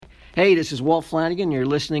Hey, this is Walt Flanagan. You're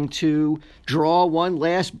listening to Draw One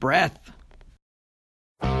Last Breath.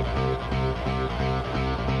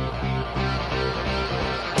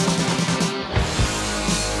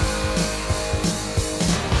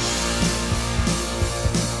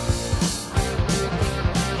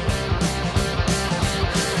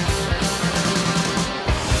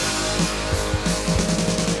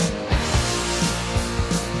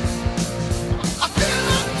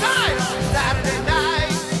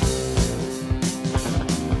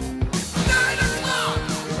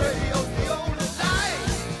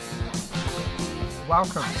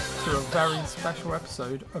 Welcome to a very special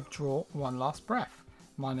episode of Draw One Last Breath.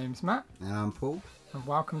 My name's Matt. And I'm Paul. And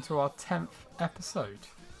welcome to our 10th episode.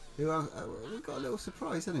 We've got a little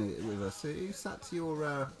surprise, haven't we, with us? Who's sat to your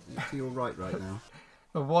right now?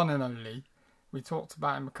 The one and only, we talked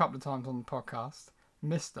about him a couple of times on the podcast,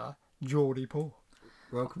 Mr. Geordie Paul.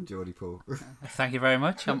 Welcome, Geordie Paul. Thank you very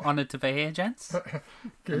much. I'm honoured to be here, gents.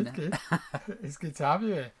 Good. It's good to have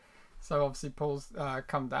you here. So obviously Paul's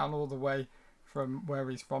come down all the way from where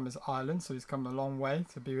he's from is Ireland, so he's come a long way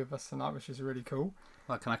to be with us tonight, which is really cool.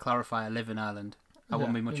 Well, can I clarify? I live in Ireland. I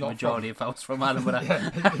wouldn't be much you're of a not Geordie if I was from Ireland, would I?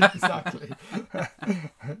 Yeah, exactly.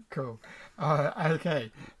 Cool.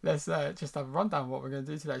 Okay, let's just have a rundown of what we're going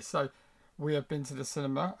to do today. So, we have been to the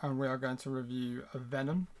cinema and we are going to review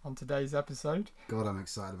Venom on today's episode. God, I'm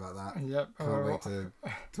excited about that. Yep. Can't wait to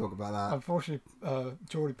talk about that. Unfortunately,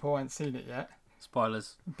 Geordie Paul ain't seen it yet.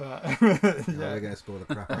 Spoilers. But No, we're going to spoil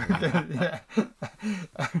the crap out of it.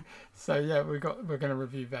 yeah. So yeah, we're going to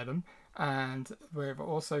review Venom, and we've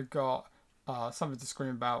also got something to scream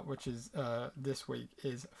about, which is this week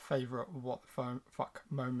is favourite what the fuck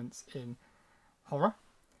moments in horror,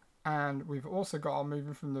 and we've also got our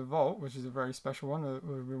movie from the vault, which is a very special one.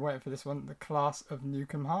 We've been waiting for this one, The Class of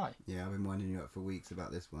Nukem High. Yeah, I've been winding you up for weeks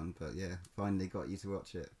about this one, but yeah, finally got you to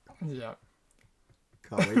watch it. Yeah.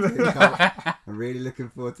 Can't wait to I'm really looking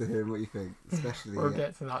forward to hearing what you think, especially We'll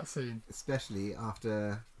get to that soon. Especially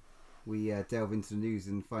after we delve into the news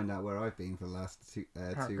and find out where I've been for the last two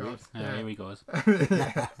weeks. Yeah, here he goes.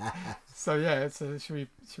 So yeah, should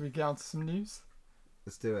we get on to some news?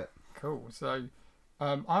 Let's do it. Cool. So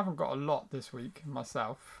I haven't got a lot this week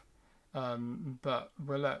myself, but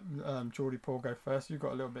we'll let Geordie Paul go first. You've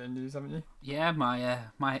got a little bit of news, haven't you? Yeah,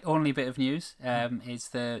 my only bit of news is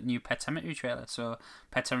the new Pet Sematary trailer. So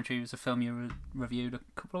Pet Sematary was a film you reviewed a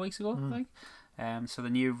couple of weeks ago, I think. So the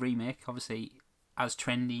new remake, obviously as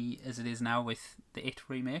trendy as it is now with the It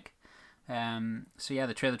remake. So yeah,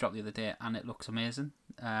 the trailer dropped the other day and it looks amazing.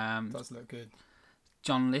 It does look good.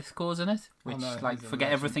 John Lithgow's in it, which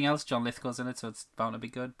forget everything else. John Lithgow's in it, so it's bound to be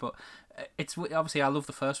good. But it's obviously I love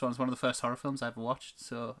the first one. It's one of the first horror films I ever watched.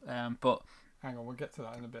 So, but hang on, we'll get to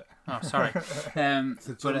that in a bit. Oh, sorry.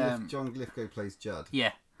 So John Lithgow plays Judd.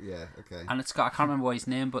 Yeah. Yeah. Okay. And it's got, I can't remember what his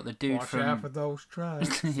name, but the dude Watch from out for those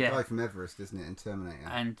traps. The guy from Everest, isn't it, in Terminator?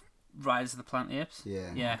 And Rise of the Planet Apes. Yeah.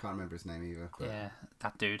 Yeah. I can't remember his name either. But Yeah,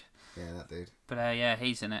 that dude. Yeah, that dude. But yeah,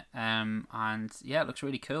 he's in it. And yeah, it looks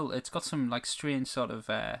really cool. It's got some like strange sort of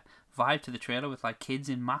vibe to the trailer with like kids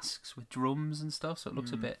in masks with drums and stuff. So it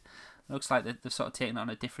looks looks like they've sort of taken it on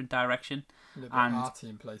a different direction. A little bit arty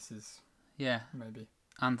in places. Yeah. Maybe.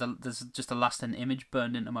 And there's just a lasting image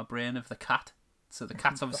burned into my brain of the cat. So the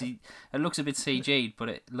cat's obviously, it looks a bit CG'd, but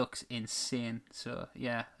it looks insane. So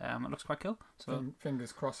yeah, it looks quite cool. So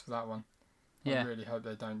fingers crossed for that one. Yeah. I really hope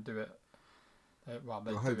they don't do it. I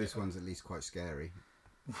hope this one's at least quite scary.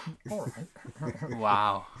 All right.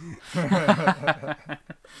 Wow.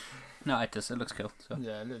 No, it does. It looks cool. So.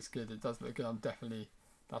 Yeah, it looks good. It does look good.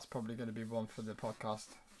 That's probably going to be one for the podcast,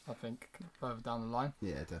 I think, further down the line.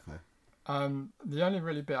 Yeah, definitely. The only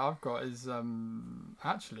really bit I've got is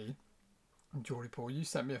actually, Geordie Paul, you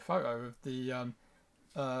sent me a photo of the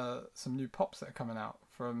some new pops that are coming out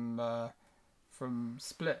from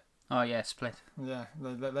Split. Oh yeah, Split. Yeah,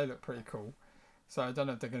 they look pretty cool. So I don't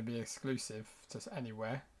know if they're going to be exclusive to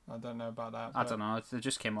anywhere. I don't know about that. I don't know. They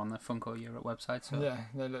just came on the Funko Europe website. So yeah,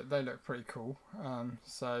 they look pretty cool.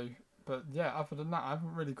 But yeah, other than that, I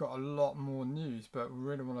haven't really got a lot more news. But we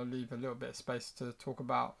really want to leave a little bit of space to talk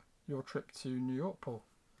about your trip to New York, Paul.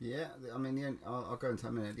 Yeah, I mean, I'll go into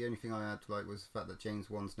a minute. The only thing I had was the fact that James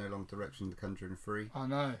Wan's no longer directing The Conjuring 3. I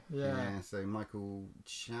know, yeah. Yeah, so Michael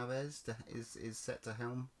Chavez is set to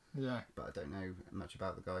helm. Yeah. But I don't know much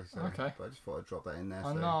about the guy, so okay. But I just thought I'd drop that in there.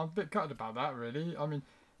 I know, I'm a bit gutted about that, really. I mean,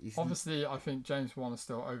 obviously, I think James Wan will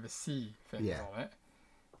still oversee things on it.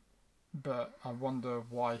 But I wonder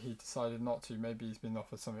why he decided not to. Maybe he's been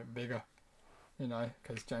offered something bigger,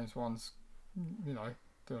 because James Wan's, doing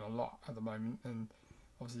a lot at the moment. And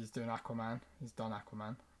obviously he's doing Aquaman. He's done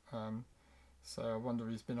Aquaman. So I wonder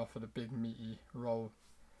if he's been offered a big meaty role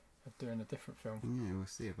of doing a different film. Yeah, we'll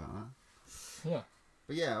see about that. Yeah.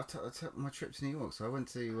 But yeah, I took my trip to New York. So I went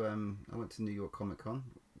to New York Comic Con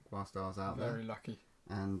whilst I was out there. Very lucky.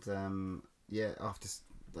 And after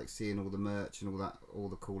like seeing all the merch and all that, all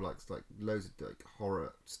the cool like loads of like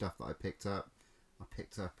horror stuff that I picked up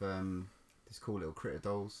these cool little critter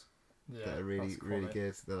dolls that are really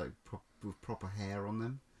good. They're like with proper hair on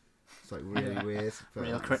them. It's like really weird. But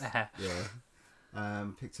Real critter hair. Yeah.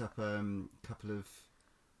 Picked up a couple of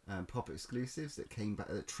pop exclusives that came back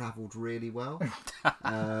that travelled really well.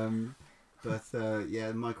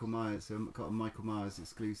 Michael Myers. So I've got a Michael Myers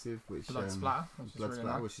exclusive, which Blood Splatter,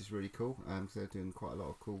 which is really cool. So they're doing quite a lot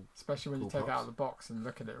of cool. Especially when you take it out of the box and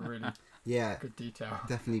look at it, really good detail.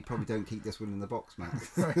 Definitely, probably don't keep this one in the box, Matt.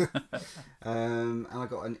 And I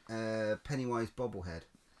got a Pennywise bobblehead,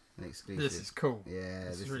 an exclusive. This is cool. Yeah,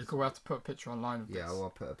 this is really cool. We have to put a picture online of this. Yeah, I'll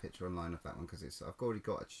put a picture online of that one because I've already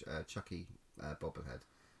got a Chucky bobblehead,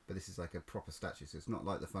 but this is like a proper statue, so it's not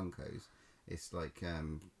like the Funkos. It's like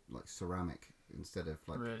ceramic instead of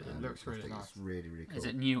like. Really, it looks really nice. It's really cool. Is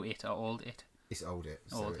it new it or old it? It's old it.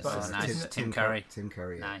 Old it. it. Oh, nice. Tim Curry. Tim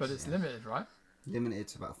Curry. Nice. But it's limited, right? Limited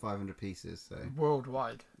to about 500 pieces. So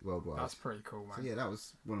worldwide. That's pretty cool, man. So yeah, that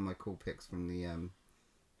was one of my cool picks from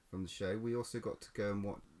the show. We also got to go and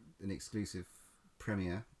watch an exclusive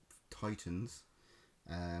premiere, Titans,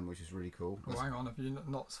 which is really cool. Well, hang on, have you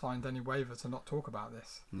not signed any waiver to not talk about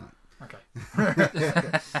this? No. Okay.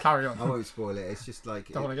 Carry on. I won't spoil it. It's just like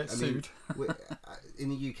don't want to get sued. In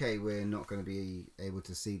the UK, we're not going to be able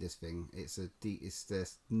to see this thing. It's the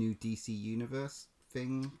new DC Universe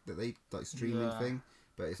thing that they like streaming thing,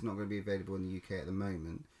 but it's not going to be available in the UK at the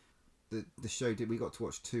moment. The show we got to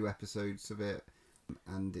watch 2 episodes of it,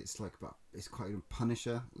 and it's quite a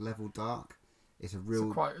Punisher level dark. It's a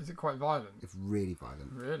real. Is it quite violent? It's really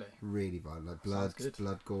violent. Really. Really violent. Like blood,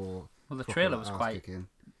 gore. Well, the trailer was quite kicking.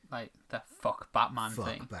 Like the fuck Batman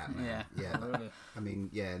thing. Fuck Batman. Yeah. Really. I mean,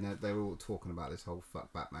 no, they were all talking about this whole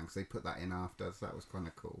fuck Batman because they put that in after, so that was kind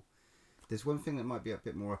of cool. There's one thing that might be a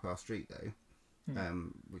bit more up our street though,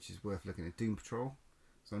 which is worth looking at. Doom Patrol.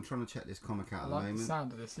 So I'm trying to check this comic out at the moment. I like the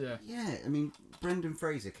sound of this, yeah. Yeah, I mean, Brendan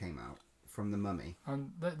Fraser came out from The Mummy.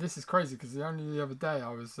 And this is crazy because only the other day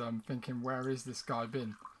I was thinking, where is this guy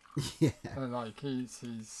been? Yeah. And like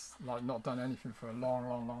he's like not done anything for a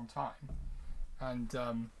long time,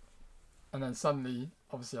 and then suddenly,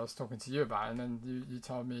 obviously, I was talking to you about it, and then you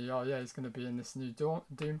told me, oh yeah, he's going to be in this new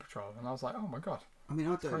Doom Patrol, and I was like, oh my god. I mean,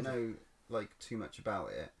 I don't know like too much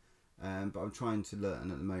about it, but I'm trying to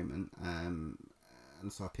learn at the moment.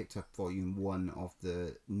 And so I picked up volume 1 of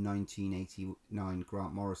the 1989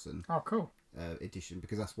 Grant Morrison. Oh, cool. Edition,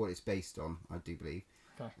 because that's what it's based on, I do believe.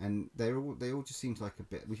 Okay. And they all just seemed like a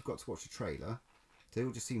bit. We've got to watch the trailer. They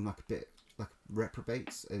all just seem like a bit like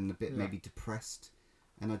reprobates and a bit maybe depressed.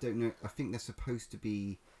 And I don't know. I think they're supposed to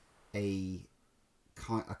be a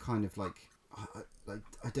kind of like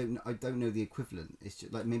I don't know the equivalent. It's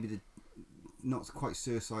just like maybe the not quite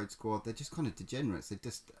Suicide Squad. They're just kind of degenerates. They're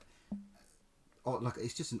just like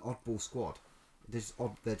it's just an oddball squad. They're just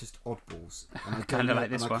oddballs. And I kind of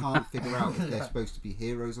like this one. I can't figure out if they're supposed to be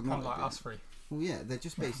heroes or not. Kind of like us three. Well, yeah, they're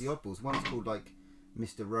just basically oddballs. One's called like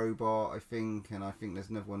Mr. Robot, I think, and I think there's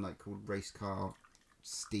another one like called Race Car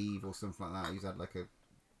Steve or something like that. He's had like a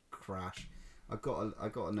crash. I got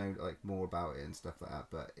to know like more about it and stuff like that.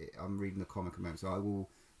 But I'm reading the comic at the moment, so I will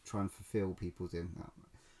try and fulfill people's in.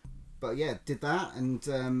 But yeah, did that,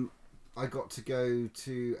 and I got to go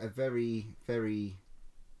to a very, very,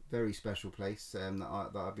 very special place that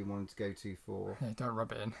I've been wanting to go to for. Yeah, don't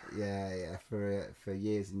rub it in. Yeah, for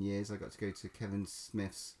years and years. I got to go to Kevin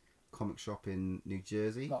Smith's comic shop in New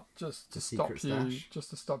Jersey. Not just to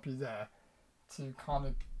stop you there, to kind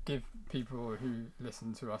of give people who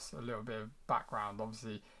listen to us a little bit of background.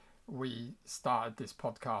 Obviously, we started this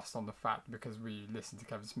podcast on the fact because we listen to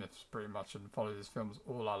Kevin Smith pretty much and follow his films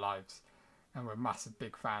all our lives, and we're massive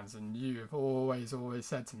big fans. And you have always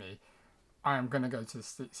said to me, I am going to go to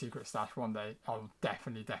the Secret Stash one day. I'll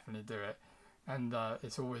definitely do it. And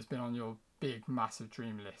it's always been on your big, massive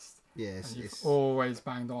dream list. Yes, and you've always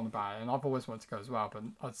banged on about it. And I've always wanted to go as well, but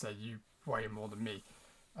I'd say you way more than me.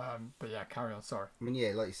 But yeah, carry on, sorry. I mean,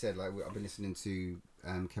 yeah, like you said, like I've been listening to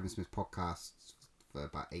Kevin Smith's podcasts for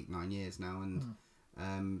about 8-9 years now.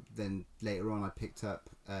 And then later on I picked up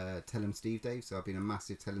Tell 'Em Steve Dave. So I've been a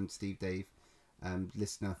massive Tell 'Em Steve Dave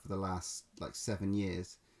listener for the last like 7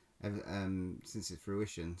 years. Since its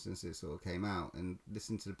fruition, since it sort of came out, and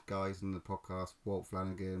listen to the guys on the podcast, Walt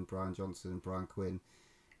Flanagan, Brian Johnson, Brian Quinn,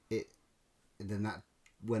 then that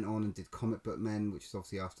went on and did Comic Book Men, which is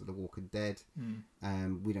obviously after The Walking Dead.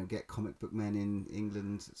 We don't get Comic Book Men in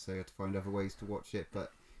England, so you have to find other ways to watch it.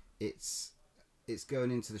 But it's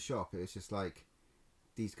going into the shop. It was just like,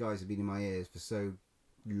 these guys have been in my ears for so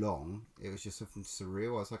long. It was just something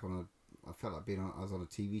surreal. I felt like I was on a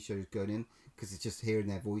TV show just going in, because it's just hearing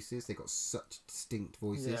their voices. They got such distinct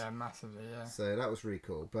voices. Yeah, massively. Yeah. So that was really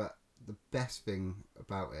cool. But the best thing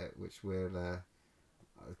about it, which we'll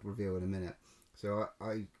reveal in a minute. So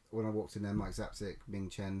I when I walked in there, Mike Zapsik, Ming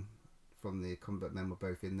Chen from the Comic Book Men were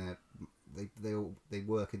both in there. They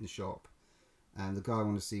work in the shop, and the guy I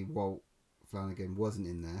wanted to see, Walt Flanagan, wasn't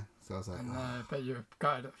in there. So I was like, I bet you were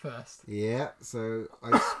gutted at first. Yeah. So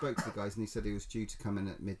I spoke to the guys, and he said he was due to come in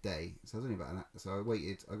at midday. So I was only about an hour. So I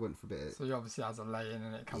waited. I went for a bit. So he obviously has a lay-in,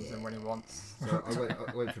 and it comes in when he wants. So I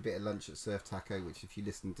went for a bit of lunch at Surf Taco, which, if you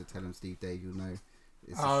listen to Tell 'em Steve Dave, you'll know.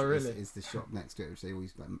 Is the shop next to it, which they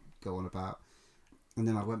always go on about. And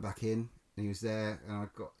then I went back in, and he was there, and I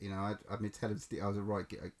got, I had my Tell 'em Steve. I was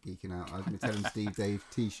geeking out. I had my Tell 'em Steve Dave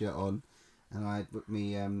T-shirt on, and I had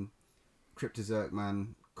me Cryptozoic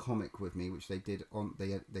Man comic with me, which they did on.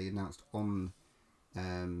 They announced on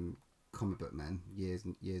Comic Book Men years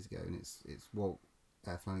and years ago, and it's Walt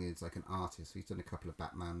Flanagan is like an artist. So he's done a couple of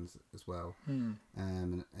Batmans as well,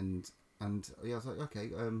 and yeah, I was like, okay,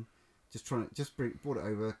 brought it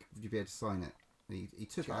over. Would you be able to sign it? And he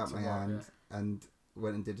took it out of my hand and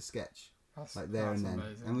went and did a sketch there and then,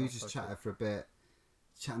 amazing. and we That's just so chatted for a bit,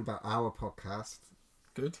 chatting about our podcast.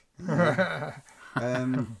 Good. The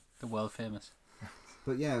world famous.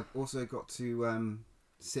 But yeah, also got to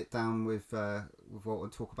sit down with Walt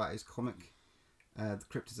and talk about his comic, The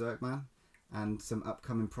Cryptozoic Man, and some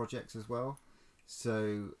upcoming projects as well.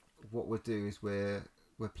 So what we'll do is we'll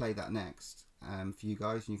play that next for you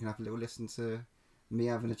guys, and you can have a little listen to me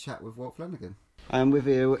having a chat with Walt Flanagan. I'm with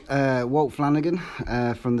you, Walt Flanagan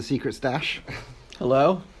from The Secret Stash.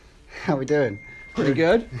 Hello. How we doing? Pretty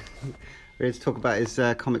good. We're here to talk about his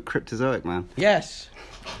comic Cryptozoic Man. Yes.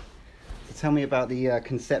 Tell me about the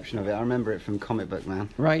conception of it. I remember it from Comic Book Man.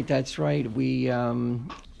 Right, that's right.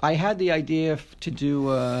 I had the idea to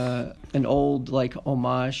do an old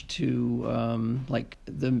homage to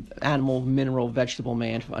the Animal, Mineral, Vegetable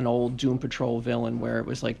Man, an old Doom Patrol villain, where it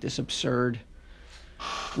was like this absurd.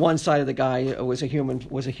 One side of the guy was a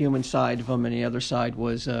human side of him, and the other side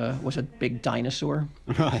was a big dinosaur.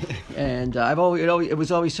 Right. And it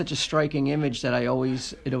was always such a striking image that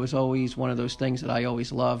it was always one of those things that I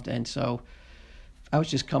always loved, and so I was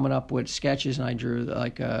just coming up with sketches, and I drew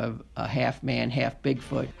like a half man, half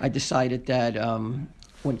Bigfoot. I decided that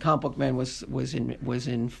when Comic Book Man was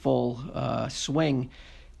in full swing,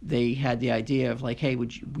 they had the idea of like, hey,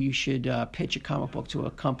 we should pitch a comic book to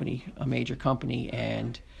a major company,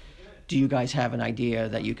 and do you guys have an idea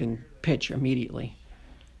that you can pitch immediately?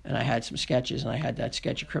 And I had some sketches, and I had that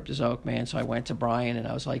sketch of Cryptozoic Man, so I went to Brian, and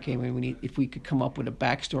I was like, hey, if we could come up with a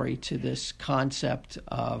backstory to this concept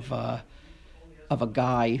of a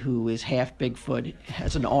guy who is half Bigfoot,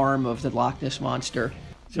 has an arm of the Loch Ness Monster.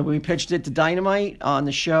 So we pitched it to Dynamite on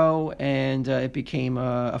the show, and it became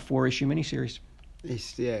a 4-issue miniseries. I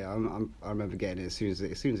remember getting it as soon as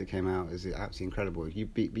it came out. It was absolutely incredible.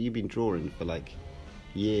 You've been drawing for like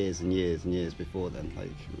years and years and years before then.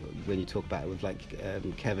 Like when you talk about it with like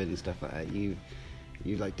Kevin and stuff like that, you're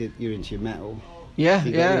into your metal. Yeah,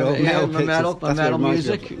 my metal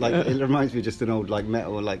music. It reminds me of just an old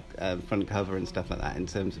metal front cover and stuff like that. In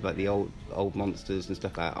terms of the old monsters and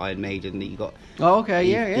stuff like Iron Maiden that you got. Oh,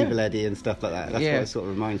 okay, Evil Eddie and stuff like that. That's what it sort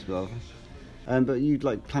of reminds me of. But you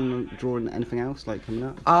planning on drawing anything else coming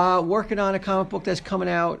up? Working on a comic book that's coming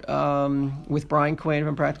out with Brian Quinn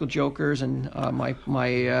from Practical Jokers and my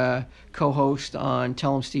co-host on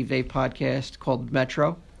Tell 'em Steve Dave podcast called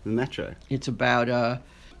Metro. The Metro. It's about a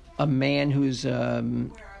man who's I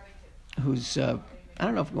don't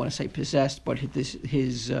know if you want to say possessed, but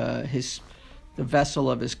the vessel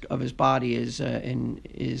of his body is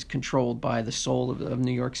controlled by the soul of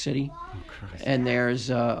New York City. Oh, Christ. And there's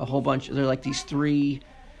a whole bunch. They're like these 3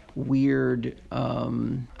 weird. I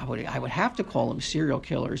would have to call them serial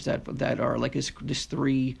killers that are like this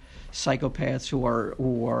 3 psychopaths who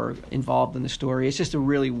are involved in the story. It's just a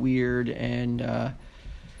really weird and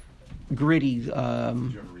gritty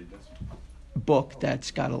book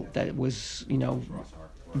that was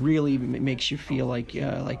really makes you feel like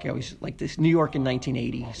I was like this New York in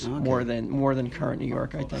 1980s. Okay. more than current New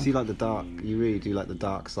York, I think. So you really do like the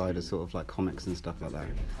dark side of sort of comics and stuff like that?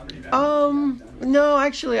 No,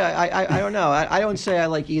 actually I don't know. I don't say I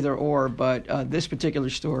like either or, but this particular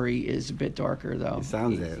story is a bit darker though. It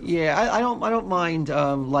sounds it. Yeah, I don't mind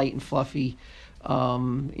light and fluffy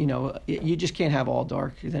You know, you just can't have all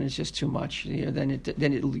dark. Then it's just too much. You know,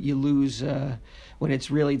 you lose when it's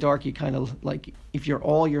really dark. You kind of like if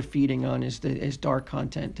all you're feeding on is dark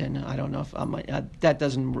content. Then I don't know if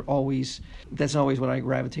that's always what I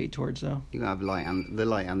gravitate towards though. You can have light and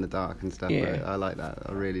the dark and stuff. Yeah. Right? I like that.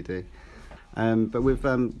 I really do. But with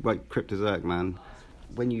like Cryptozoic Man,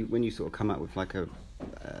 when you sort of come up with like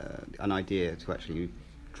an idea to actually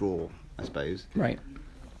draw, I suppose. Right.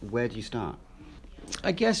 Where do you start?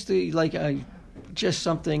 I guess just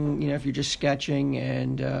something, you know, if you're just sketching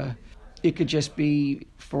and it could just be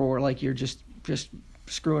for like you're just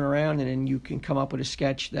screwing around and then you can come up with a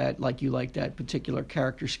sketch that like you like that particular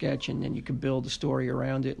character sketch and then you can build a story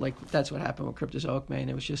around it. Like that's what happened with Cryptozoic Man.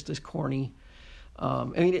 It was just this corny. I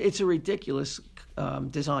mean, it's a ridiculous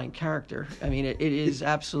design character. I mean, it is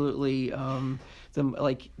absolutely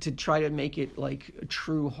to try to make it like a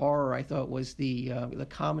true horror. I thought was the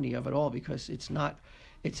comedy of it all because it's not.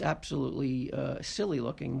 It's absolutely silly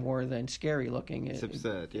looking more than scary looking. It's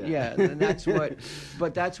absurd. Yeah. Yeah, and that's what.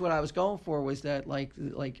 But that's what I was going for was that like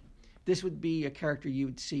this would be a character you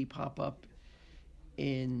would see pop up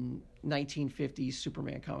in 1950s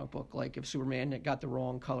Superman comic book. Like if Superman got the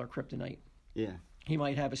wrong color kryptonite. Yeah. He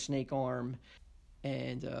might have a snake arm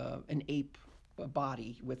and an ape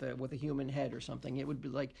body with a human head or something. It would be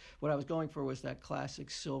like what I was going for was that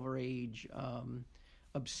classic Silver Age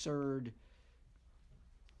absurd.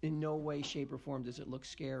 In no way, shape, or form does it look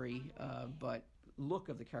scary, but look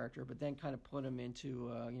of the character. But then kind of put him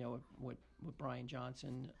into you know what Brian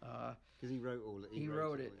Johnson. Because he wrote all. He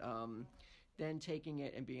wrote it. Then taking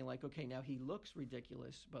it and being like, okay, now he looks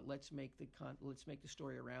ridiculous, but let's make the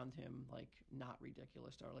story around him like not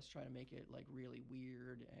ridiculous, or let's try to make it like really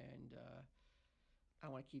weird and I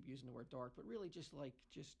don't want to keep using the word dark, but really just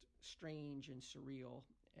strange and surreal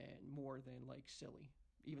and more than like silly,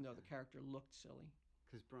 even though the character looked silly.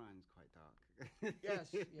 Because Brian's quite dark. Yes,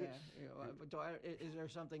 yeah. You know, but is there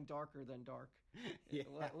something darker than dark? Yeah.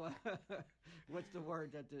 What's the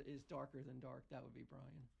word that is darker than dark? That would be Brian.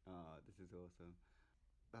 Oh, this is awesome.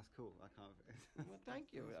 That's cool. I can't. Well, thank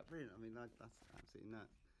you. That's brilliant. I mean, that's absolutely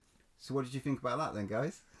nuts. So what did you think about that then,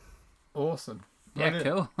 guys? Awesome. Yeah,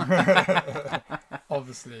 cool.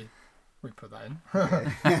 Obviously, we put that in.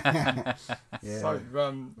 Yeah, So, I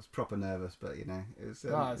was proper nervous, but you know, it was.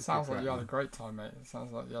 it sounds like you had a great time, mate. It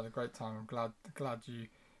sounds like you had a great time. I'm glad you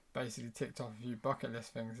basically ticked off a few bucket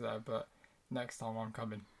list things there. But next time I'm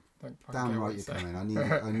coming. Don't Damn care right what you're you say. coming.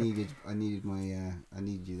 I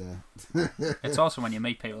needed you there. It's awesome when you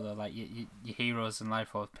meet people that are like your heroes in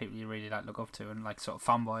life or people you really like look up to and like sort of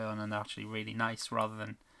fanboy on and they're actually really nice rather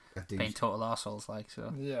than being total arseholes like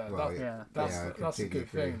so. Yeah, Well, that's I a completely good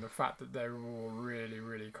agree. thing. The fact that they were all really,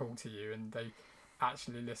 really cool to you and they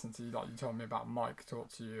actually listened to you, like you told me about Mike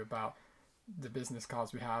talked to you about the business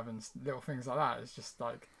cards we have and little things like that. It's just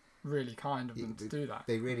like really kind of them to do that.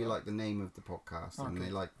 They really like the name of the podcast and Okay.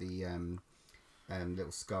 they like the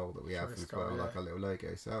little skull that we have as skull, well, yeah. like our little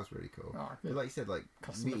logo. So that was really cool. Oh, But good. like you said, like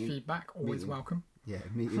Customer meeting, feedback always meeting- welcome. yeah,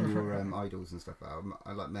 meeting your idols and stuff.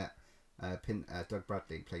 I like met Doug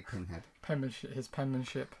Bradley played Pinhead. His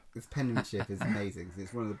penmanship. His penmanship is amazing.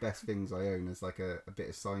 It's one of the best things I own as like a bit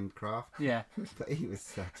of signed craft. Yeah. But he was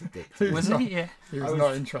such a dick. Was he? Yeah. He was I was-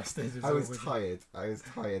 not interested. I was tired. I was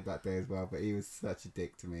tired that day as well, but he was such a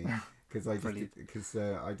dick to me because I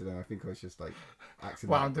don't know. I think I was just like acting.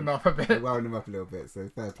 Wound him up a I bit. wound him up a little bit. So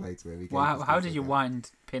fair play to him. He Well, gave us how this did you okay.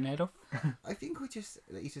 wind Pinhead up? I think he just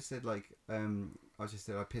said like I just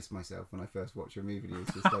said I pissed myself when I first watched your movie. He was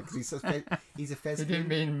just like 'cause he's a He Fez didn't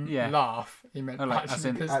mean Yeah. laugh. He meant Oh, like, as actually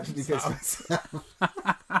in- pissed actually pissed himself.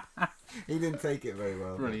 myself. He didn't take it very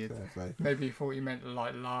well. but Brilliant. fair play. Maybe he thought he meant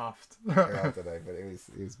like laughed. Yeah, I don't know, but he was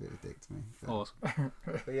a bit of a dick to me. So. Awesome.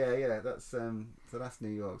 But yeah, that's so that's New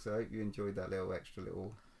York. So I hope you enjoyed that extra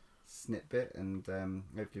little snippet, and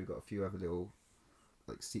hopefully we've got a few other little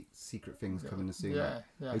like secret things coming soon. Yeah,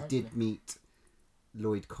 I did meet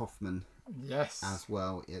Lloyd Kaufman Yes. as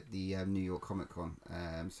well at the New York Comic Con.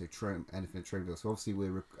 So anything at Tromeville. So obviously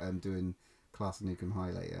we're doing Class of Nukem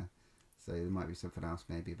High later. So there might be something else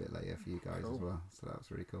maybe a bit later for you guys Cool. as well. So that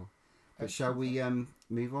was really cool. But shall we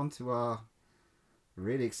move on to our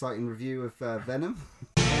really exciting review of Venom?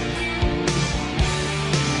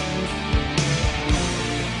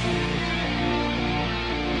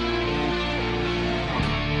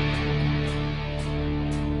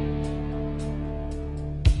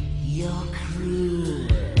 Your cruel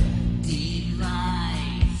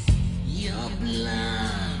device, your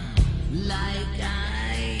blood like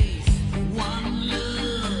ice. One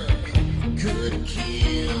look could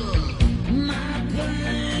kill my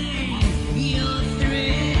pain. Your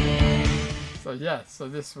thrill. So So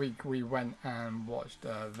this week we went and watched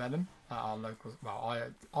Venom at our local. Well,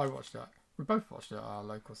 I watched it. We both watched it at our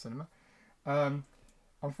local cinema.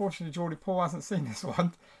 Unfortunately, Geordie Paul hasn't seen this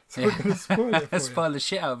one, so we're going to spoil it for you. Spoil the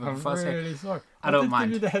shit out of it I'm before I say. really sorry. I don't did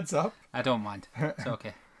mind. give you the heads up. I don't mind. It's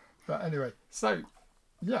okay. But anyway, so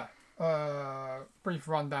yeah, brief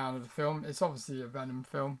rundown of the film. It's obviously a Venom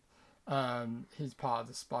film. He's part of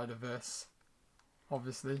the Spider-Verse,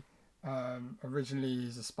 obviously. Originally,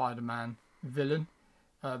 he's a Spider-Man villain.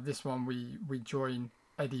 This one, we join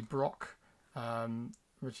Eddie Brock,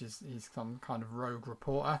 which is he's some kind of rogue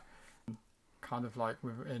reporter, kind of like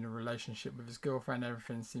in a relationship with his girlfriend.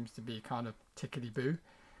 Everything seems to be kind of tickety-boo,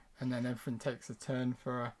 and then everything takes a turn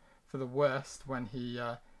for the worst when he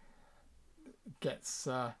gets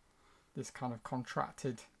this kind of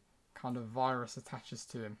contracted kind of virus attaches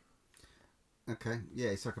to him. Okay, yeah,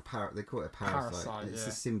 it's like a they call it a parasite. It's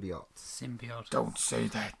a symbiote. Symbiote. Don't say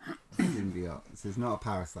that. Symbiote. So it's not a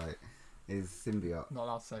parasite. It's a symbiote. Not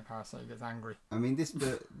allowed to say parasite. He gets angry. I mean,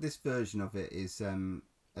 this version of it is a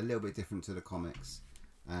little bit different to the comics.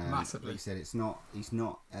 Massively. Like you said, it's not. He's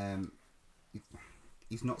not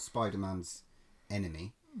Spider-Man's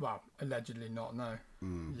enemy. Well, allegedly not. No.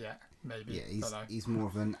 Yeah, maybe. Yeah, he's more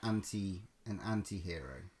of an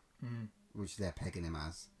anti-hero, which they're pegging him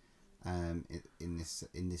as. In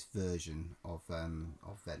this version of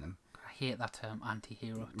Venom. I hate that term,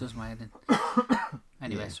 anti-hero. It does my head in.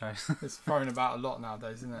 Anyway, sorry. It's thrown about a lot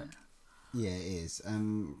nowadays, isn't it? Yeah, it is.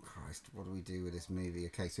 Christ, what do we do with this movie?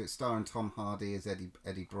 Okay, so it's starring Tom Hardy as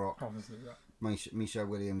Eddie Brock. Obviously, yeah. Michelle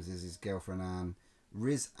Williams is his girlfriend Anne.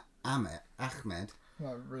 Riz Ahmed.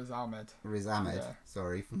 No, Riz Ahmed. Yeah.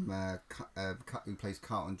 Sorry, from who plays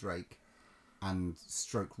Carlton Drake and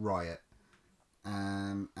Stroke Riot.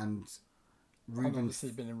 And Ruben. Obviously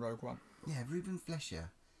been in Rogue One. Yeah, Ruben Fleischer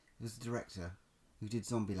was the director who did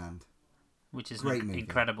Zombieland. Which is Great an movie.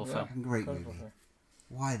 incredible film. Great Incredible movie. film.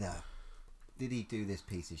 Why did he do this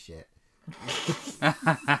piece of shit?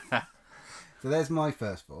 So there's my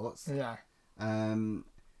first thoughts. Yeah. I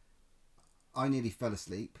nearly fell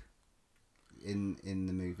asleep in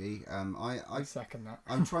the movie. I second that.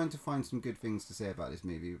 I'm trying to find some good things to say about this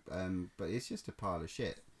movie, but it's just a pile of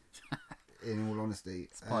shit. In all honesty,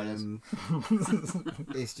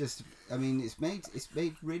 it's just. I mean, it's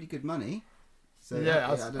made really good money. So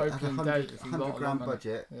yeah, it had a $100 grand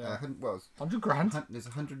budget. Yeah. 100 grand. There's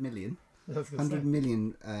 100 million. That's good 100 stuff.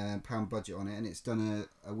 million pound budget on it, and it's done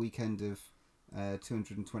a weekend of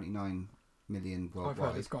 229 million I've heard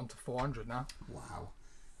worldwide. it's gone to 400 now. Wow.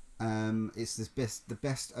 It's the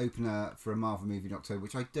best opener for a Marvel movie in October,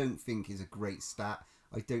 which I don't think is a great stat.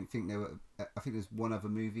 I don't think there were. I think there's one other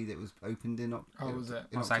movie that was opened in October. Was it?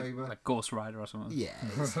 In It's October. like Ghost Rider or something. Yeah,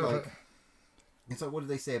 it's like what did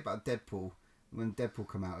they say about Deadpool? When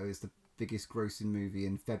Deadpool came out, it was the biggest grossing movie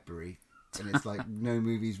in February, and it's like no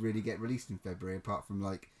movies really get released in February apart from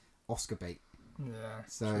like Oscar bait. Yeah.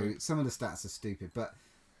 So true. some of the stats are stupid, but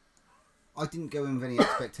I didn't go in with any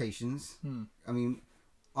expectations. I mean,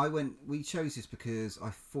 we chose this because I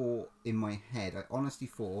thought in my head, I honestly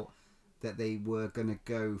thought that they were going to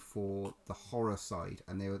go for the horror side,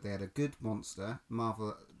 and they had a good monster.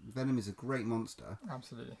 Venom is a great monster.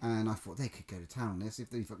 Absolutely. And I thought they could go to town on this.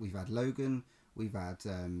 If we've had Logan, we've had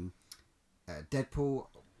Deadpool.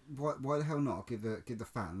 Why the hell not give the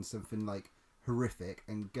fans something like horrific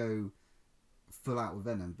and go full out with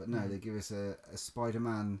Venom? But no, they give us a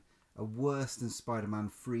Spider-Man, a worse than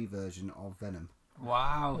Spider-Man 3 version of Venom.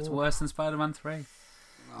 Wow, it's worse than Spider-Man 3.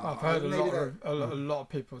 I've heard a lot of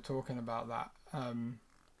people talking about that.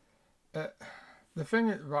 The thing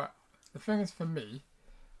is for me,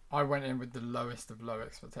 I went in with the lowest of low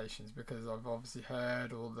expectations because I've obviously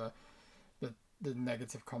heard all the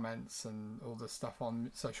negative comments and all the stuff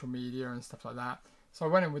on social media and stuff like that. So I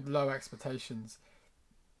went in with low expectations,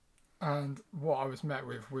 and what I was met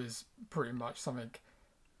with was pretty much something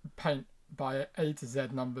paint by A to Z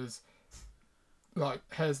numbers. Like,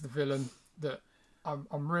 here's the villain that.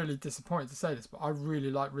 I'm really disappointed to say this, but I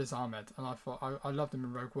really like Riz Ahmed, and I thought I loved him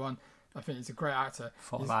in Rogue One. I think he's a great actor.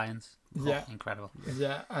 Four Lions. Yeah. Incredible.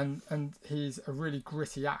 Yeah, and he's a really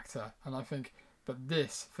gritty actor, and I think, but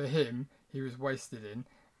this, for him, he was wasted in,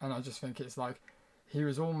 and I just think it's like, he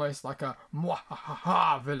was almost like a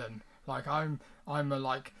mwahaha villain. Like, I'm a,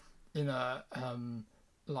 like, in a,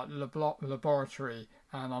 like, laboratory,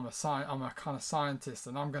 and I'm a kind of scientist,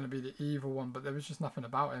 and I'm going to be the evil one, but there was just nothing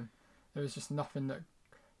about him. There was just nothing that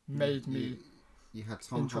made me. You had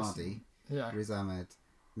Tom Hardy, yeah, Riz Ahmed,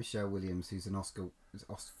 Michelle Williams, who's an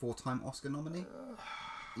four-time Oscar nominee.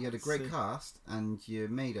 You had a great cast, and you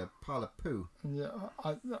made a pile of poo. Yeah,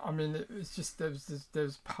 I mean, it was just there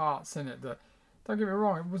was parts in it that don't get me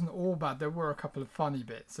wrong, it wasn't all bad. There were a couple of funny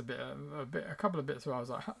bits, a couple of bits where I was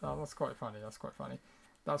like, oh, that's quite funny. That's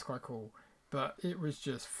quite cool. But it was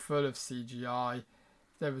just full of CGI.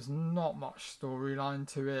 There was not much storyline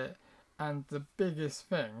to it, and the biggest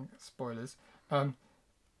thing, spoilers,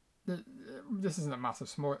 this isn't a massive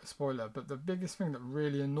spoiler, but the biggest thing that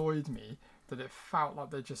really annoyed me, that it felt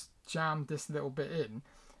like they just jammed this little bit in,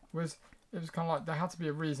 was it was kind of like there had to be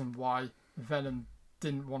a reason why Venom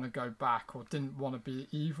didn't want to go back or didn't want to be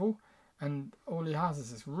evil, and all he has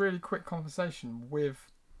is this really quick conversation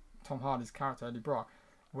with Tom Hardy's character Eddie Brock,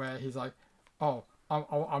 where he's like, "Oh,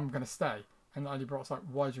 I'm gonna stay," and Eddie Brock's like,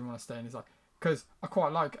 "Why do you want to stay?" And he's like, "Because I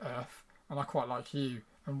quite like Earth and I quite like you,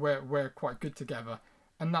 and we're quite good together."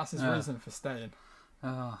 And that's his reason for staying.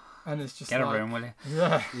 Oh, and it's just get like, a room, will you?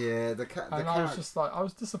 Yeah. Yeah, And I was just like, I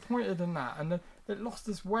was disappointed in that, and then it lost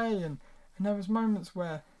its way, and there was moments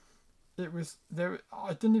where it was there.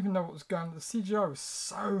 I didn't even know what was going on. The CGI was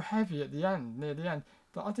so heavy at the end, near the end,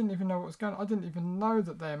 that I didn't even know what was going on. I didn't even know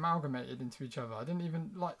that they amalgamated into each other. I didn't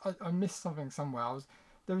even I missed something somewhere.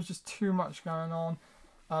 There was just too much going on.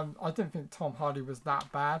 I didn't think Tom Hardy was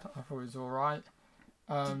that bad. I thought he was all right.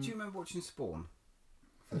 Did you remember watching Spawn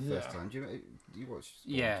for the first time? Do you watch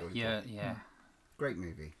Spawn? Yeah. Great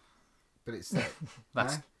movie. But it's set.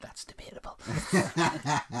 That's debatable.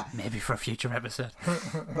 Maybe for a future episode.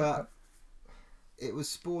 But it was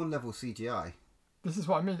Spawn level CGI. This is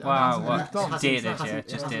what I mean. Wow, it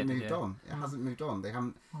hasn't moved on. It hasn't moved on. They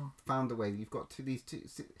haven't found a way. You've got these two.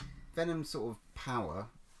 Venom's sort of power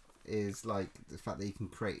is like the fact that he can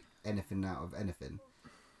create anything out of anything.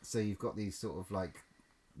 So you've got these sort of like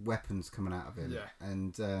weapons coming out of him. Yeah.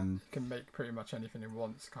 And he can make pretty much anything he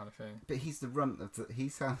wants, kind of thing. But he's the runt of the.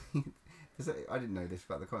 I didn't know this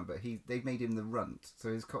about the comic, but they made him the runt.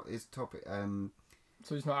 So his topic.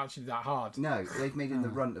 So he's not actually that hard. No, they've made him the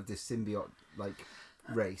runt of this symbiote like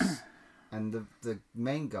race, and the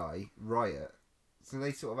main guy Riot. So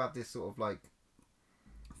they sort of have this sort of like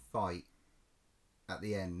fight at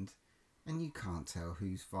the end, and you can't tell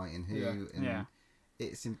who's fighting who. Yeah. And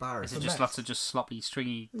it's embarrassing. Is it just lots of just sloppy,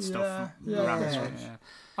 stringy stuff around the screen? Yeah.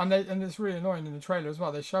 And it's really annoying in the trailer as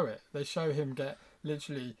well. They show it. They show him get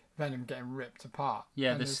literally Venom getting ripped apart.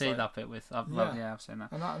 Yeah, they say that bit with. I've seen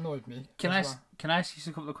that. And that annoyed me. Can I ask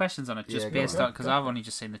you a couple of questions on it, just based on because I've only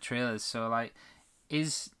just seen the trailers. So like,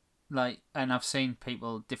 and I've seen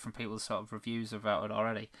different people's sort of reviews about it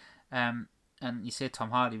already. And you say Tom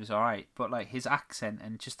Hardy was alright, but like his accent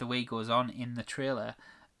and just the way he goes on in the trailer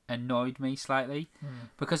annoyed me slightly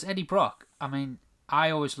because Eddie Brock. I mean, I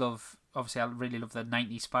really love the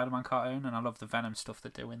 '90s Spider-Man cartoon, and I love the Venom stuff they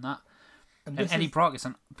do in that. And Eddie Brock is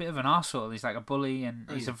a bit of an arsehole. He's like a bully, and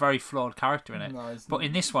he's a very flawed character in it. No, but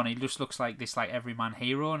in this one, he just looks like this like everyman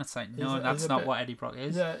hero, and it's like, no, that's not what Eddie Brock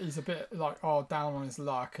is. Yeah, he's a bit like down on his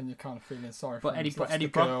luck, and you're kind of feeling sorry for him. Eddie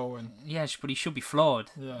Brock, but he should be flawed.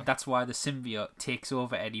 Yeah. That's why the symbiote takes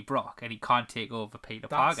over Eddie Brock, and he can't take over Peter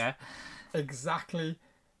Parker. Exactly,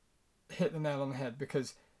 hit the nail on the head,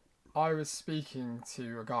 because I was speaking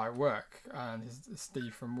to a guy at work, and he's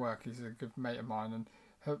Steve from work. He's a good mate of mine, and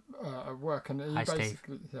at work, and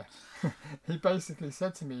he basically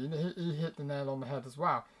said to me, he hit the nail on the head as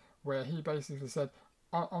well, where he basically said,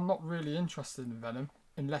 I'm not really interested in Venom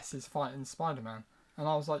unless he's fighting Spider-Man. And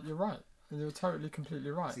I was like, you're right, and you're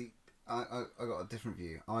completely right. See, I got a different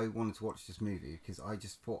view. I wanted to watch this movie because I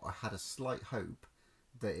just thought I had a slight hope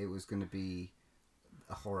that it was going to be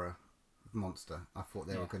a horror monster. I thought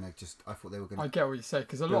they were going to I get what you say,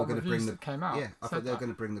 because a lot of reviews that came out. Yeah, I thought they were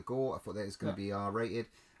going to bring the gore. I thought that it was going to be R-rated.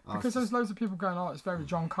 Because there's loads of people going, it's very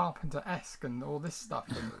John Carpenter-esque and all this stuff.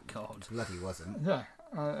 And, God, bloody wasn't. Yeah,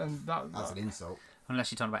 and that's an insult.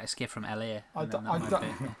 Unless you're talking about Escape from LA. I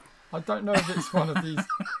don't know if it's one of these.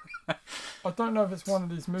 I don't know if it's one of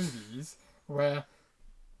these movies where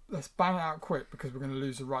let's bang it out quick because we're going to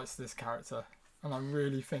lose the rights to this character. And I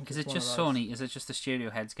really think is it just Sony? Is it just the studio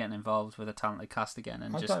heads getting involved with a talented cast again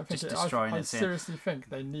and just destroying it? I seriously think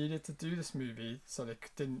they needed to do this movie so they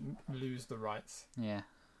didn't lose the rights. Yeah,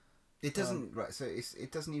 it doesn't So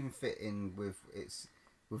it doesn't even fit in with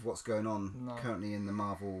what's going on currently in the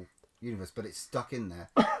Marvel universe, but it's stuck in there.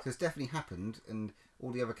 So it's definitely happened, and all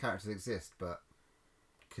the other characters exist, but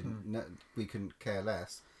we couldn't care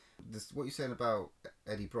less. What you're saying about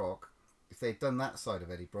Eddie Brock? If they'd done that side of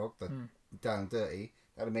Eddie Brock, Down and Dirty,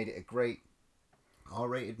 that would have made it a great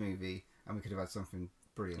R-rated movie, and we could have had something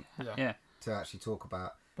brilliant to actually talk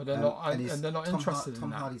about. But they're not interested in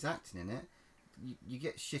Tom that. Hardy's acting in it. You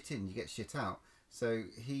get shit in, you get shit out. So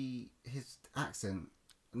his accent,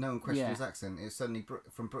 no one questioned his accent. It's suddenly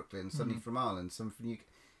from Brooklyn, suddenly from Ireland, some from UK.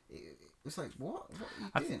 it was like, what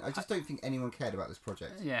are you doing? I just don't think anyone cared about this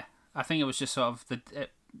project. Yeah, I think it was just sort of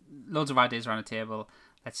loads of ideas around the table.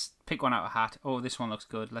 Let's pick one out of a hat. Oh, this one looks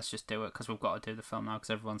good. Let's just do it because we've got to do the film now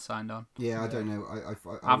because everyone's signed on. Yeah, I don't know.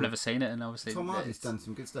 I've never seen it, and obviously Tom Hardy's done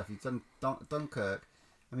some good stuff. He's done Dunkirk.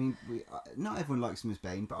 I mean, not everyone likes him as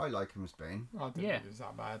Bane, but I like him as Bane. I didn't think it was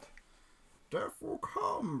that bad. Death will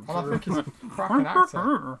come. And I think he's a cracking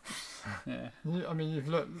actor. Yeah. I mean, you've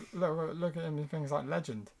look at him in things like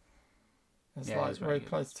Legend. It's Yeah, like he's where very he good.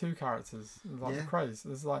 plays two characters, like Yeah. the craze.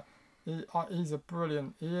 It's like he is a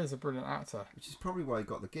brilliant actor. Which is probably why he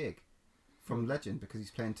got the gig from Legend, because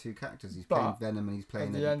he's playing two characters. He's But playing Venom and he's playing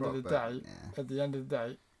At Eddie the end Brock, of the but, day, yeah. at the end of the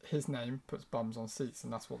day, his name puts bums on seats,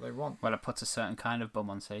 and that's what they want. Well, it puts a certain kind of bum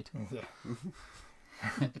on seat. Yeah.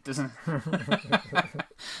 It doesn't.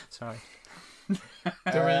 Sorry.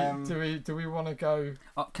 Do we want to go?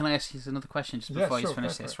 Oh, can I ask you another question just Yeah, before you sure,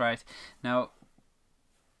 finish go for this? it. Right now,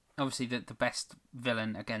 obviously the best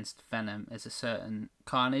villain against Venom is a certain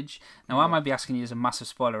Carnage. Now I might be asking you as a massive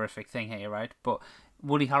spoilerific thing here, right? But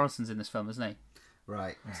Woody Harrelson's in this film, isn't he?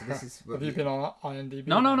 Right. So this is. Have you been on IMDb?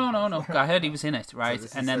 No. I heard he was in it, right?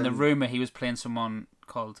 this And is, then the rumor he was playing someone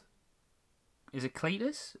called. Is it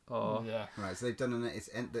Cletus or? Yeah. Right. So they've done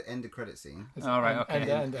the end of credit scene. It's All right, end-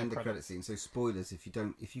 okay. end End of credit. credit scene. So spoilers if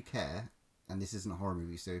you care, and this isn't a horror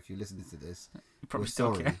movie, so if you're listening to this, You probably we're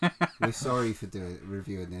still sorry. care. We're sorry for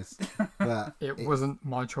reviewing this, but It wasn't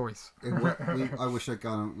my choice. I wish I'd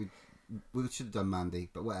gone. We should have done Mandy,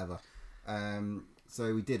 but whatever.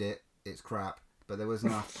 So we did it. It's crap. But there was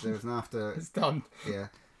an after. It's done. Yeah,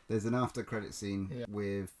 there's an after credit scene Yeah.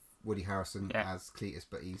 with Woody Harrelson Yeah. as Cletus,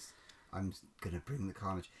 but I'm gonna bring the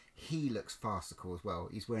carnage. He looks farcical as well.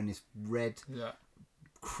 He's wearing this red, Yeah.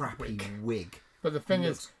 crappy wig. But the thing He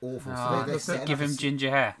is, looks awful. Oh, they're setting give up him a- ginger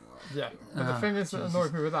hair. yeah. But the thing is that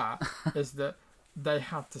annoyed me with that is that they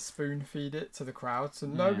had to spoon feed it to the crowd, so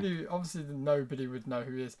nobody would know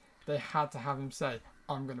who he is. They had to have him say,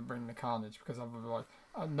 "I'm going to bring the carnage," because otherwise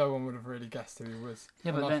no one would have really guessed who he was. Yeah,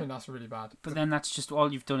 and but I then- think that's really bad. But then that's just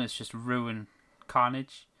all you've done is just ruin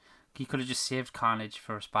Carnage. You could have just saved Carnage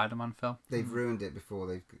for a Spider-Man film. They've ruined it before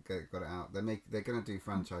they've got it out. They're going to do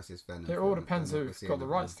franchises Venom. It all depends who's got the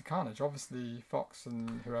rights rights. to Carnage. Obviously, Fox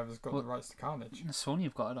and whoever's got the rights to Carnage. Sony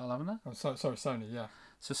have got it all, haven't they? Oh, sorry, Sony. Yeah.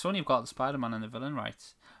 So Sony have got the Spider-Man and the villain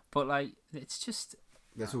rights. But like, it's just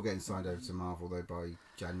That's all getting signed over to Marvel though by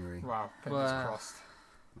January. Wow. Fingers Well, crossed.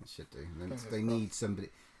 They should do. Fingers They need somebody.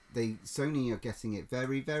 Sony are getting it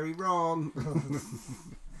very, very wrong.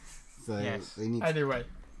 So Yes. they need. Anyway,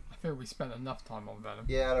 I think we spent enough time on Venom.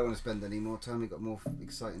 Yeah, I don't want to spend any more time. We've got more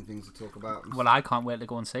exciting things to talk about. well, I can't wait to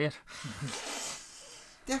go and see it.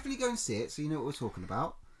 Definitely go and see it so you know what we're talking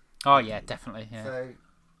about. Oh yeah, definitely. Yeah. So,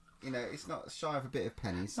 it's not shy of a bit of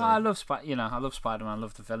penny. So No, I love I love Spider-Man. I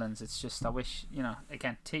love the villains. It's just I wish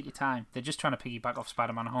again take your time. They're just trying to piggyback off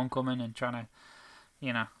Spider-Man Homecoming and trying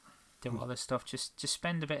to do all this stuff. Just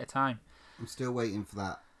spend a bit of time. I'm still waiting for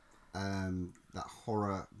that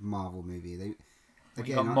horror Marvel movie.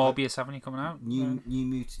 You got Morbius, haven't you, coming out? the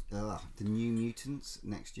New Mutants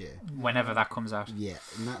next year. Whenever that comes out. Yeah,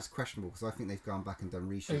 and that's questionable because I think they've gone back and done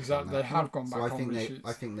reshoots. Exactly, on they that. have gone So back I on think reshoots.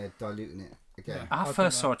 I think they're diluting it again. Yeah. I I think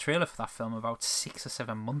first that- saw a trailer for that film about 6 or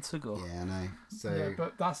 7 months ago. Yeah, I know. So Yeah,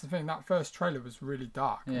 but that's the thing. That first trailer was really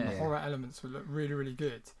dark. And the Yeah. horror elements would look really, really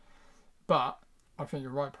good. But I think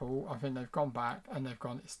you're right, Paul. I think they've gone back and they've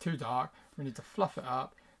gone, it's too dark. We need to fluff it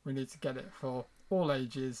up. We need to get it for all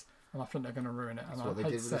ages. And I think they're going to ruin it. And that's I what they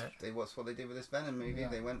hate did to with say this. it. That's what they did with this Venom movie. Yeah.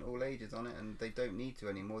 They went all ages on it, and they don't need to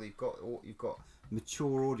anymore. You've got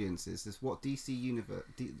mature audiences. That's what DC Universe.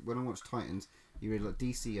 When I watch Titans, you really like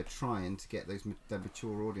DC are trying to get their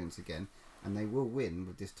mature audience again, and they will win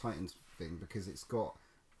with this Titans thing because it's got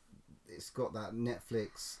that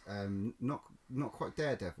Netflix, not quite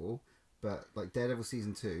Daredevil, but like Daredevil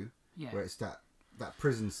season 2, Yeah. where it's that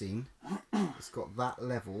prison scene. It's got that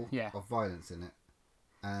level Yeah. of violence in it,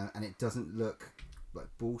 and it doesn't look like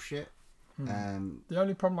bullshit. The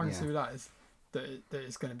only problem I can Yeah. see with that is that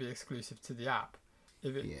it's going to be exclusive to the app.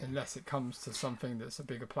 Unless it comes to something that's a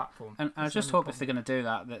bigger platform. And I That's just the only hope if they're going to do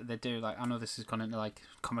that they do, like, I know this has gone into like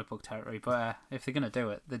comic book territory, but if they're going to do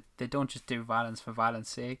it, they don't just do violence for violence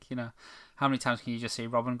sake. How many times can you just see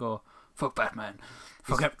Robin go, fuck Batman,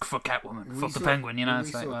 fuck Catwoman, We fuck the saw- Penguin, we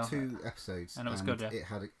it's like, saw well, 2 episodes and it was good, yeah. It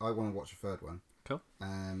had. I want to watch a third one. Cool.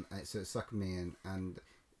 And so it sucked me in, and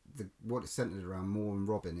what it's centered around more than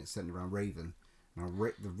Robin, it's centered around Raven. Now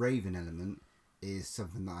the Raven element is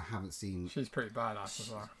something that I haven't seen. She's pretty badass as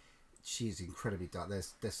well. She's incredibly dark.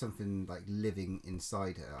 There's something like living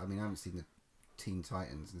inside her. I mean, I haven't seen the Teen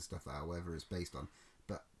Titans and stuff like that, whatever it's based on,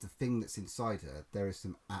 but the thing that's inside her, there is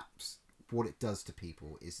some apps. What it does to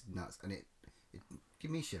people is nuts, and it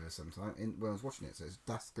give me shivers sometimes when I was watching it. So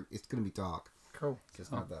it's going to be dark. Cool.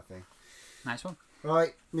 Just not that thing. Nice one.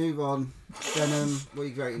 Right, move on. Venom. What are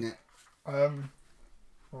you rating it?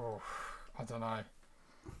 Oh, I don't know.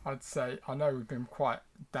 I'd say, I know we've been quite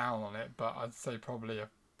down on it, but I'd say probably a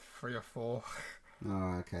 3 or 4.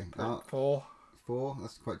 Oh, okay. 4. 4.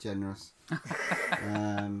 That's quite generous.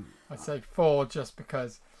 I'd say 4 just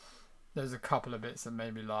because there's a couple of bits that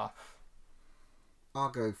made me laugh. I'll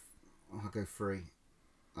go 3.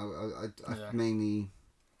 I Yeah. mainly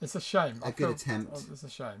It's a shame. a good attempt. It's a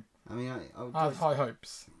shame. I mean, I have high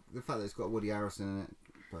hopes. the fact that it's got Woody Harrelson in it,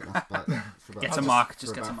 but that's about, for about, Gets a mark.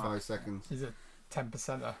 Just for gets a about mark. 5 seconds. He's a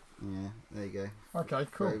 10%er. Yeah, there you go. Okay,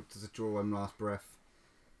 cool. So, does it draw one last breath?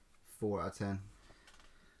 4 out of 10.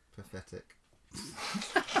 Pathetic.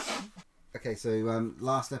 Okay, so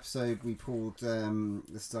last episode we pulled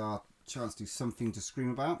this is our chance to do something to scream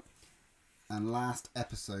about, and last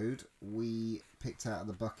episode we picked out of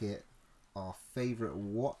the bucket our favourite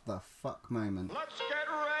what the fuck moment. Let's get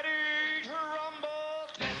ready to rumble.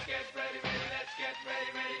 Let's get ready, let's get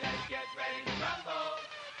ready, let's get ready to rumble.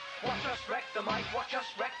 Watch us wreck the mic, watch us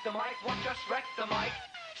wreck the mic, watch us wreck the mic.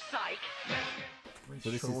 Psych. We So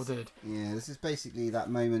this sure is- did. Yeah, this is basically that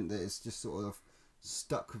moment that is just sort of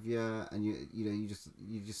stuck with you, and you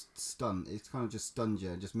just stunned. It's kind of just stunned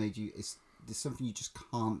you, and just made you. It's something you just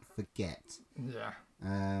can't forget. Yeah.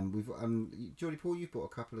 We've Geordie Paul, you've bought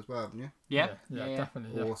a couple as well, haven't you? Yeah. Yeah,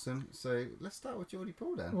 definitely. Yeah. Awesome. So let's start with Geordie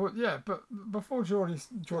Paul then. Well, yeah, but before Jordan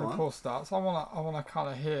on. Paul starts, I wanna kind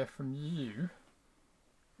of hear from you.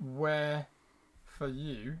 Where, for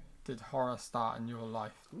you, did horror start in your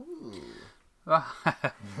life? Ooh.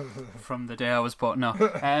 From the day I was born. No.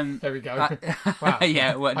 There we go. Wow.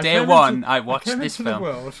 Yeah. Well, I day came one, into- I watched came this into film. the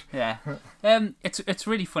world. Yeah. It's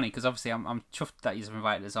really funny because obviously I'm chuffed that you've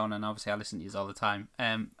invited us on, and obviously I listen to you all the time.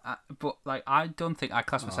 But like I don't think I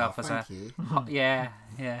class myself as a. Thank you. Yeah.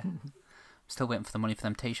 I'm still waiting for the money for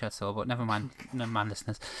them t-shirts though, but never mind,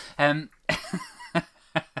 listeners.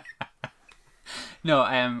 No,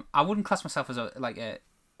 I wouldn't class myself as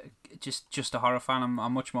just a horror fan.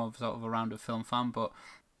 I'm much more of sort of a rounded film fan, but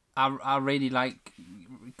I really like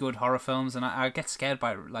good horror films, and I get scared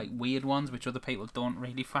by like weird ones which other people don't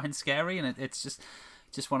really find scary, and it's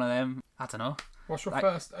just one of them. I don't know. What's your Like-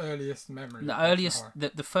 first earliest memory? The of earliest,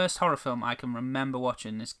 horror? the first horror film I can remember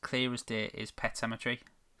watching as clear as day is Pet Sematary.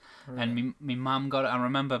 And my mum got it. I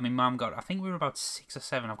remember my mum got it. I think we were about 6 or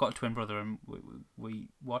 7. I've got a twin brother, and we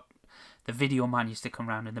the video man used to come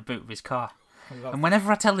round in the boot of his car. I love And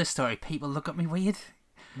whenever I tell this story, people look at me weird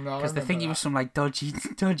No, I because they remember think he was that. some like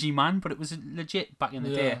dodgy man, but it was legit back in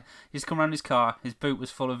the day. Yeah. He used to come around his car. His boot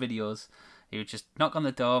was full of videos. He would just knock on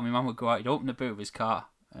the door. My mum would go out. He'd open the boot of his car,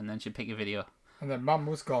 and then she'd pick a video. And then Mum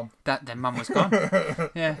was gone. Then mum was gone.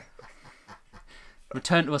 Yeah.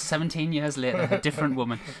 Returned to us 17 years later, a different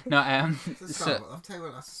woman. No, I'll so, tell you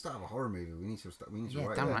what, that's the start of a horror movie. We need to yeah,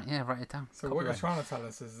 write damn it. right, yeah, write it down. So what you're Copyright. trying to tell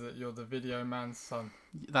us is that you're the video man's son.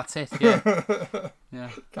 That's it, yeah. Yeah.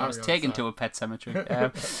 I Carry was on, taken sir. to a Pet Cemetery.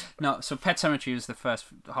 No, so Pet Cemetery was the first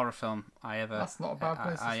horror film I ever. That's not a bad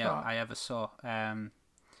place to start. I ever saw.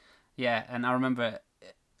 Yeah, and I remember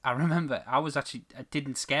it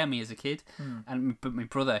didn't scare me as a kid, but my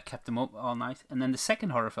brother kept them up all night. And then the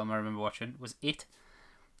second horror film I remember watching was It.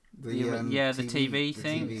 The TV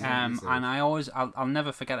thing. TV And I'll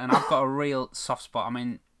never forget it. And I've got a real soft spot. I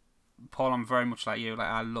mean, Paul, I'm very much like you. Like,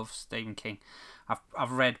 I love Stephen King.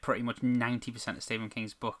 I've read pretty much 90% of Stephen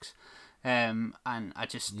King's books. And I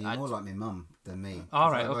just... You're more like my mum than me.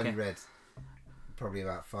 All right, I've okay. only read probably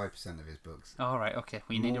about 5% of his books. All right, okay.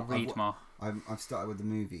 Well, you need to read more. I've started with the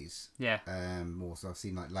movies. Yeah. More so I've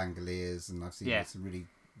seen like Langoliers, and I've seen Yeah. some really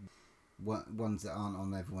ones that aren't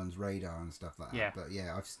on everyone's radar and stuff like that. Yeah. But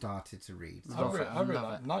yeah, I've started to read. I Love really, it, I really love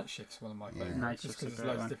like it. Night Shift's one of my Yeah. favourites. Night Just Shift's because a there's great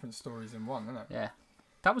loads one. of different stories in one, isn't it? Yeah.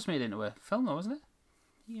 That was made into a film, though, wasn't it?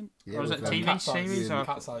 Yeah, Or was it a with, TV Cat's Eyes. series? Yeah, Or...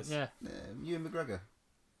 Cat's Eyes. Yeah. Ewan McGregor,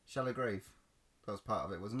 Shallow Grave. That was part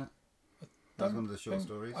of it, wasn't it? That was one of the short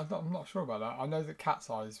stories. I'm not sure about that. I know that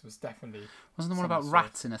Cat's Eyes was definitely. Wasn't the one about Some sort.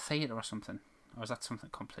 rats in a theatre or something? Or was that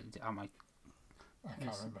something completely different? I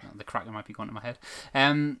can't remember. The cracker might be going to my head.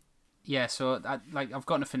 Yeah, so I've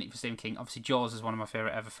got an affinity for Stephen King. Obviously, Jaws is one of my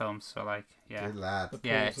favourite ever films. So yeah, Good lad. The Pauls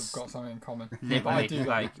Yeah, have it's got something in common. But I literally do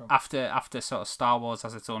like them. after sort of Star Wars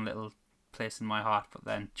has its own little place in my heart, but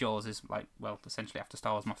then Jaws is essentially after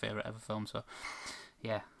Star Wars my favourite ever film. So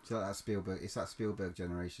yeah. So that Spielberg, it's that Spielberg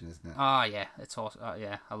generation, isn't it? Ah, yeah, it's awesome.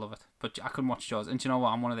 Yeah, I love it. But I couldn't watch Jaws. And do you know what?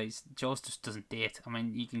 I'm one of these. Jaws just doesn't date. I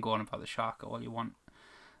mean, you can go on about the shark all you want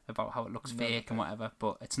about how it looks No, fake and whatever,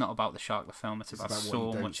 but it's not about the shark, the film. It's about what you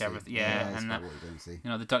so don't much see. everything. it's And about what you don't see. you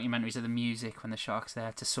know, the documentaries of the music when the shark's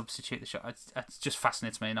there to substitute the shark. It just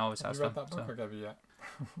fascinates me and always Have has you read done. that book So. I gave you yet?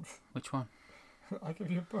 Which one? I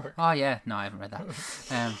gave you a book. Oh yeah, no, I haven't read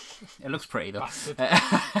that. It looks pretty though. Bastard.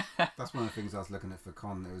 That's one of the things I was looking at for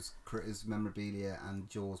con. It was Critters memorabilia and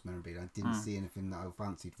Jaws memorabilia. I didn't see anything that I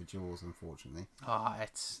fancied for Jaws, unfortunately. Oh,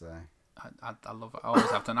 it's. So I love it. I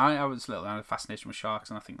always have done. I was little. I had a fascination with sharks,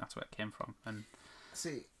 and I think that's where it came from. And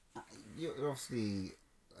see, you obviously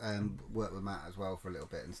worked with Matt as well for a little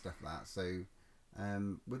bit and stuff like that. So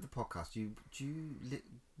with the podcast, do you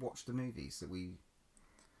watch the movies that we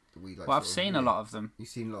like? well, I've seen a lot of them. You've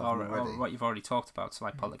seen a lot of them Or already. what you've already talked about, so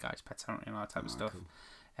like Poltergeist, Pet Cemetery, and all that type of stuff. Cool.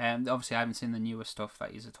 Obviously, I haven't seen the newer stuff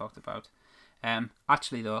that you've talked about.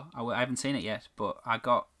 Actually, though, I haven't seen it yet, but I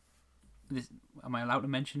got. Am I allowed to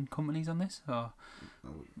mention companies on this? Or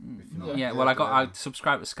If not, yeah, well, I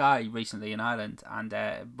subscribed to Sky recently in Ireland, and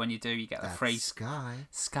when you do, you get a That's free Sky.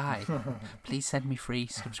 Please send me free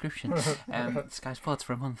subscription. Sky Sports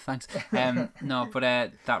for a month, thanks. No, but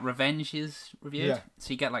that Revenge is reviewed, Yeah.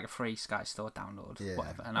 so you get like a free Sky Store download, Yeah.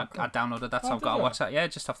 whatever. And I cool. downloaded that, so Oh, I've got did to you? watch that. Yeah,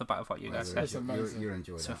 just off the bat of what you guys Well, said. It's amazing. you're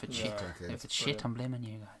enjoying So that. if it's Yeah. shit, Exactly. if it's shit, I'm blaming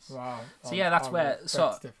you guys. Wow. So yeah, that's where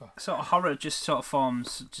sort differ. of horror just sort of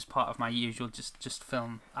forms just part of my usual just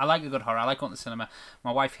film. I like a good horror. I like going to the cinema.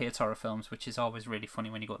 My wife hates horror films, which is always really funny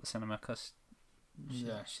when you go to the cinema because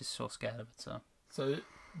she's so scared of it. So,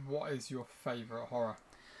 what is your favourite horror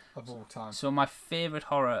of all time? So my favourite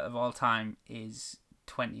horror of all time is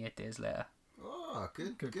 28 Days Later. Oh,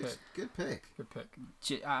 good Good pick. Good pick. Good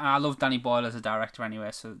pick. I love Danny Boyle as a director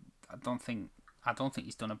anyway, so I don't think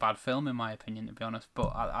he's done a bad film in my opinion, to be honest. But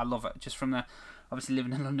I love it just from the obviously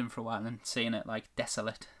living in London for a while and seeing it like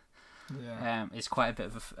desolate. Yeah. Is quite a bit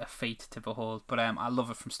of a feat to behold, but I love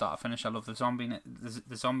it from start to finish. I love the zombie in it.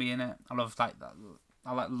 The zombie in it. I love like that.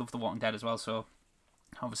 Love The Walking Dead as well. So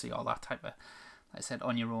obviously all that type of, like I said,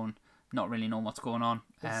 on your own, not really knowing what's going on,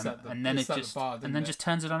 and then it just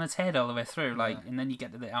turns it on its head all the way through. Like, and then you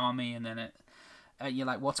get to the army, and then it. You're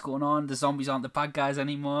like, what's going on? The zombies aren't the bad guys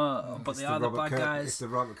anymore, but they are the bad guys. It's the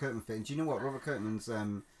Robert Kirkman thing. Do you know what Robert Kirkman's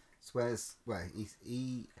swears? Well,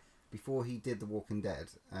 he before he did The Walking Dead,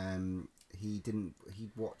 he'd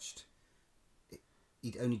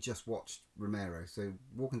only just watched Romero. So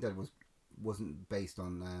Walking Dead wasn't based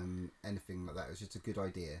on anything like that. It was just a good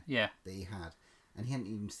idea Yeah. that he had, and he hadn't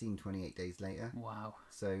even seen 28 Days Later. Wow.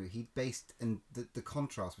 So he based, and the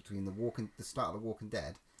contrast between the start of The Walking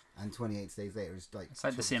Dead and 28 Days Later is like It's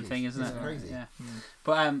like the same jeez, thing, isn't it's it? crazy. Yeah.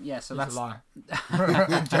 But yeah, so He's that's a liar.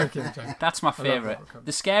 I'm joking. that's my I love favourite. Robert Kirkman.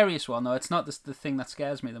 The scariest one, though, it's not the thing that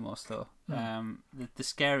scares me the most, though. The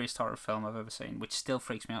scariest horror film I've ever seen, which still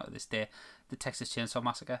freaks me out to this day, the Texas Chainsaw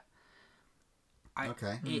Massacre.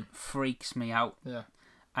 Okay. It freaks me out, Yeah.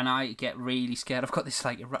 and I get really scared. I've got this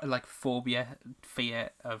like fear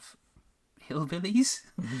of hillbillies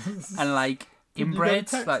and like Didn't you go to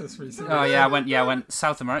inbreds. Like, Texas recently? oh yeah, I went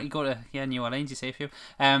South America. You go to New Orleans, you see a few.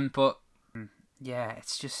 But yeah,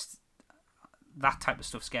 it's just that type of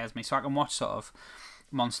stuff scares me. So I can watch sort of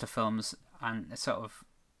monster films, and it's sort of,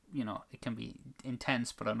 you know, it can be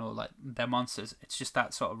intense, but I know like they're monsters. It's just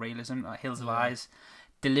that sort of realism, like Hills of Eyes,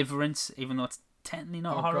 Deliverance, even though it's technically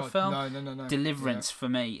not a horror film. No. Deliverance for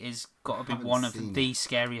me is got to be haven't one of seen the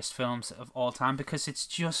scariest films of all time because it's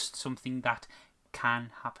just something that can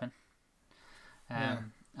happen.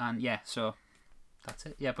 And yeah, so that's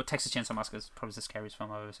it. Yeah, but Texas Chainsaw Massacre is probably the scariest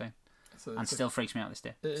film I've ever seen, and still freaks me out this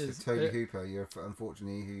day. It So is. Toby Hooper,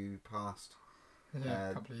 unfortunately who passed. Yeah,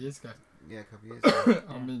 a couple of years ago. Yeah, a couple of years ago.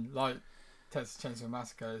 I mean, like, Texas Chainsaw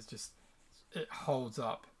Massacre is just, it holds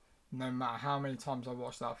up. No matter how many times I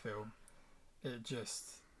watch that film, it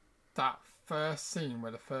just, that first scene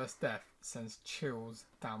where the first death sends chills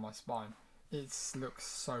down my spine. It looks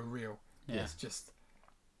so real. Yeah. It's just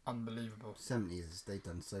unbelievable. 70s, they've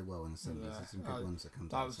done so well in the 70s. Yeah. There's some good ones that come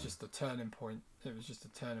That down. was just a turning point. It was just a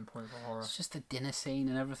turning point for horror. It's just the dinner scene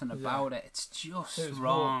and everything Yeah. about it. It's just It was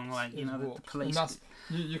wrong. warped. Like, It you was know, the warped. police. And that's,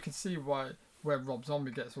 you can see where Rob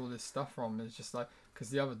Zombie gets all this stuff from. It's just like, because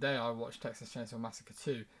the other day I watched Texas Chainsaw Massacre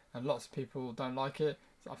 2, and lots of people don't like it.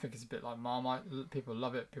 I think it's a bit like Marmite. People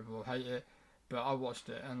love it, people hate it. But I watched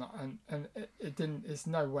it, and it didn't. It's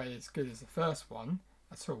no way as good as the first one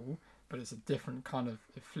at all. But it's a different kind of.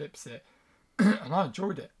 It flips it, and I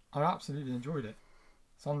enjoyed it. I absolutely enjoyed it.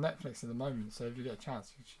 It's on Netflix at the moment, so if you get a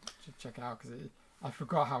chance, you should check it out because I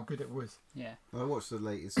forgot how good it was. Yeah. I watched the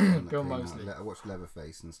latest one that Bill came Moseley. out. I watched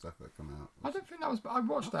Leatherface and stuff that come out. I don't think that was. I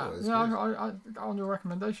watched I thought that. it was Yeah, good. I on your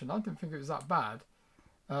recommendation. I didn't think it was that bad.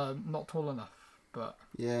 Not tall enough. but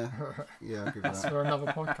Yeah, yeah, I'll give you that's that. for another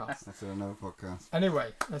podcast. That's another podcast. Anyway,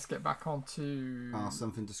 let's get back on to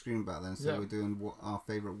Something to scream about then. So Yeah. we're doing our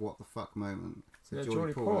favourite what the fuck moment. So yeah, Geordie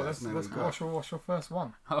Geordie Paul, Paul. let Let's us know let's what go. you got. What's your first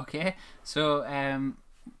one? Okay, so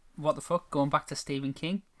what the fuck? Going back to Stephen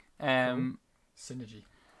King. Synergy.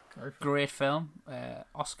 Go for it. Great film,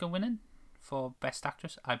 Oscar winning for Best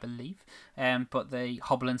Actress, I believe. But the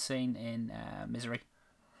hobbling scene in Misery,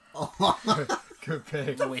 Good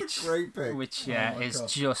pick. which Great pick. which Oh my is God.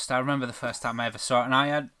 just. I remember the first time I ever saw it, and I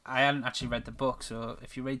hadn't actually read the book. So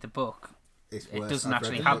if you read the book, It's it worse. doesn't I've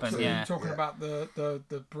actually read the book happen, too. yeah. You're talking about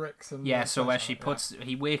the bricks and yeah. the So where such she like, puts,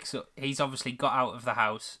 he wakes up. He's obviously got out of the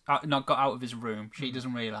house, not got out of his room. She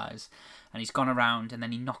doesn't realise, and he's gone around, and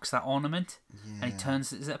then he knocks that ornament, and he Yeah.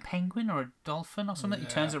 turns. Is it a penguin or a dolphin or something? He Yeah.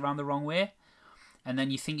 turns it around the wrong way. And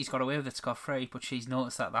then you think he's got away with it scot-free, but she's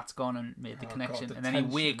noticed that that's gone and made the Oh, connection. God, the and then he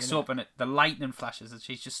tension, wakes innit? up and the lightning flashes and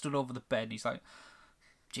she's just stood over the bed. And he's like,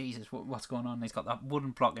 Jesus, what's going on? And he's got that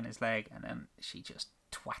wooden block in his leg. And then she just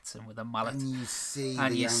twats him with a mallet. And you see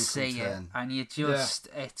And the you ankle see turn. it. And you just,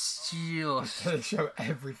 it's just... They show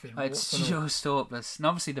everything. It's warts and all. just hopeless. And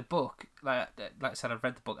obviously the book, like I said, I've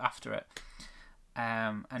read the book after it.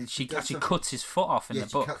 And She she does actually something- cuts his foot off in Yeah, the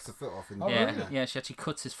she book. cuts the foot off in the Oh, book. Yeah, really? yeah, she actually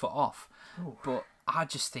cuts his foot off. Ooh. But I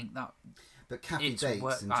just think that But Kathy It's Bates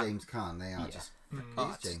work- and James Caan, they are Yeah. just.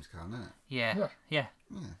 Oh, It's James Caan, isn't it? Yeah, Yeah.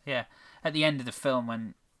 yeah. At the end of the film,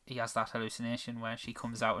 when he has that hallucination where she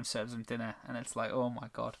comes out and serves him dinner, and it's like, oh my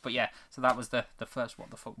god. But yeah, so that was the first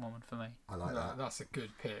what the fuck moment for me. I like No, that. that's a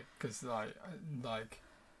good pick because like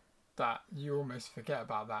that you almost forget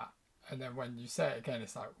about that, and then when you say it again,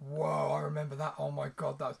 it's like, whoa, I remember that. Oh my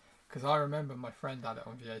god, that's because I remember my friend had it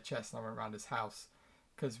on VHS, and I went around his house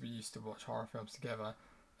because we used to watch horror films together,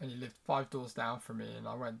 and he lived 5 doors down from me, and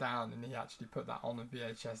I went down, and he actually put that on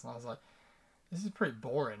VHS, and I was like, this is pretty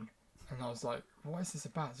boring, and I was like, what is this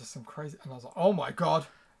about? Just some crazy, and I was like, oh my god.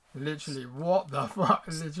 Literally, what the fuck?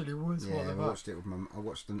 It literally was Yeah, what I the fuck. watched it with my. I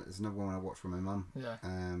watched. There's another one I watched with my mum. Yeah.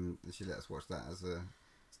 She let us watch that as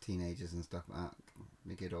teenagers and stuff like that.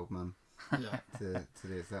 My good old mum Yeah. to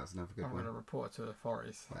do. So that was another good I'm one. going to report to the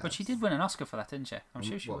authorities. But she did win an Oscar for that, didn't she? I'm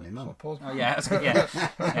sure she What, would. my mum? Pause. Oh yeah, yeah,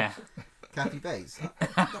 yeah. Kathy Bates.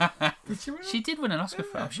 Did she win? She did win an Oscar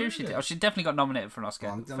for it. I'm sure she did. Oh, she definitely got nominated for an Oscar.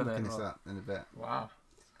 Well, I'm for looking the this up in a bit. Wow.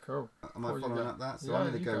 Cool. Am I Before you following go. up that? So Yeah, I'm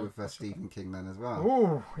going to you go go. with Stephen King then as well.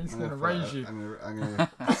 Oh, he's I'm going to follow raise up. you. I'm going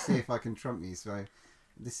to see if I can trump you. So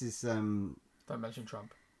this is Don't mention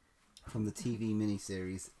Trump. from the TV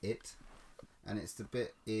miniseries It, and it's the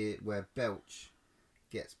bit where Belch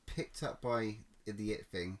gets picked up by the It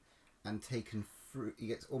thing and taken through. He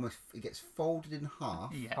gets folded in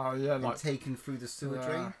half Yeah. Oh, yeah, and like. taken through the sewer Yeah.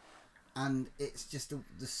 drain, and it's just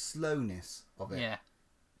the slowness of it Yeah.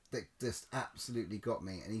 that just absolutely got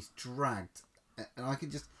me. And he's dragged, and I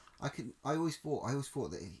always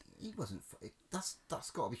thought that he wasn't.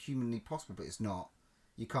 That's got to be humanly possible, but it's not.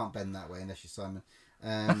 You can't bend that way unless you're Simon.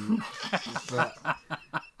 But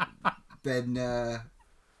then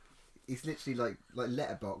he's literally like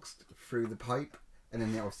letterboxed through the pipe, and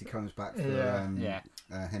then it obviously comes back for Yeah.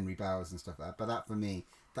 Henry Bowers and stuff like that. But that for me,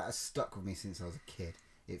 that has stuck with me since I was a kid.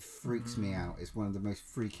 It freaks me out. It's one of the most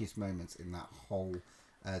freakiest moments in that whole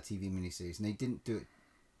TV miniseries, and they didn't do it.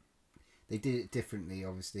 They did it differently,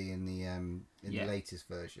 obviously, in the the latest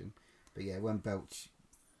version. But yeah, when Belch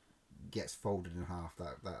gets folded in half,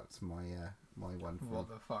 that's my my one. What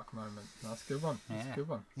the fuck moment. That's a good one. That's Yeah. a good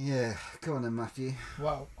one. Yeah, go on then, Matthew.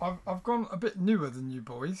 Well, I've gone a bit newer than you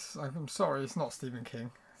boys. I'm sorry, it's not Stephen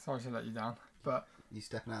King. Sorry to let you down. But You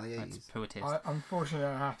stepping out of the That's 80s? poor taste. I unfortunately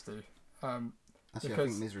I have to. Actually, I because-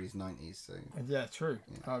 think Misery's 90s, so... Yeah, true.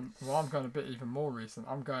 Yeah. Well, I'm going a bit even more recent.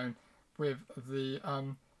 I'm going with the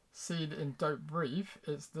seed in Don't Breathe.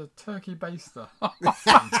 It's the turkey baster. That's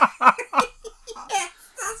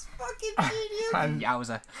fucking genius! And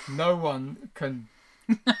Yowza. no one can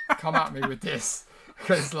come at me with this.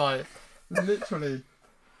 Because, like, literally,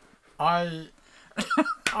 I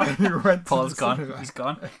went to Paul's the gone. cinema. He's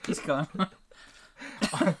gone. He's gone.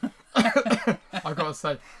 I gotta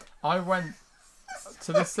say, I went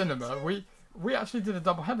to the cinema. We actually did a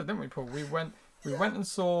double header, didn't we, Paul? We went and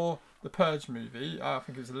saw the Purge movie. I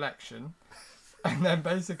think it was Election, and then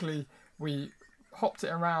basically we hopped it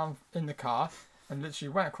around in the car and literally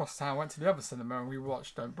went across town, went to the other cinema, and we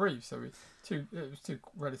watched Don't Breathe. So it was two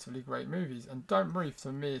relatively great movies, and Don't Breathe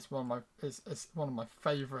to me is one of my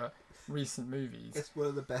favourite recent movies. It's one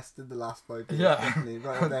of the best in the last 5 years, Yeah. definitely.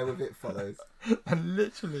 Right up there with It Follows. And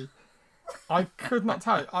literally, I could not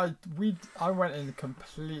tell you. I went in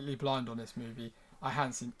completely blind on this movie. I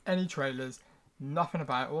hadn't seen any trailers, nothing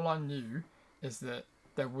about it. All I knew is that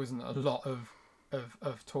there wasn't a lot of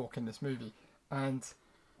of talk in this movie, and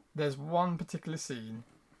there's one particular scene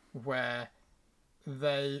where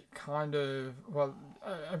they kind of, well,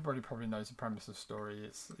 everybody probably knows the premise of the story.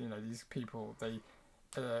 It's, you know, these people, they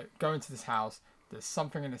go into this house, there's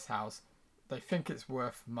something in this house, they think it's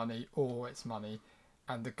worth money or it's money,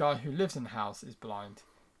 and the guy who lives in the house is blind.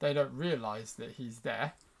 They don't realise that he's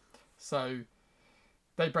there, so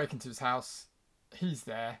they break into his house, he's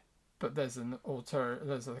there, but there's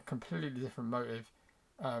a completely different motive,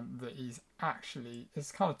 that he's actually,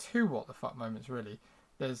 it's kind of two what the fuck moments really.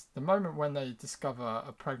 There's the moment when they discover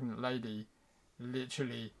a pregnant lady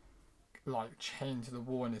literally like chained to the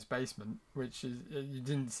wall in his basement, which is you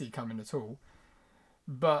didn't see coming at all.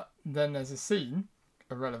 But then there's a scene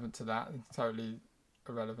irrelevant to that, totally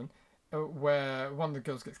irrelevant, where one of the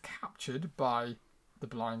girls gets captured by the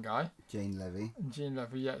blind guy. Jane Levy. Jane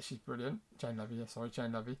Levy, yeah, she's brilliant. Jane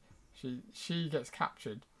Levy. She gets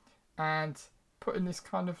captured and put in this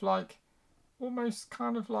kind of like, almost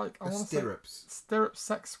kind of like, I want to say stirrup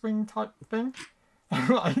sex swing type thing.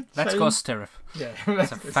 Like Let's go stirrup. Yeah,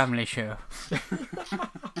 It's a family show.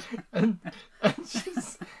 and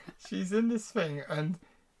she's in this thing,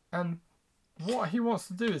 and what he wants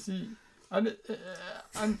to do is and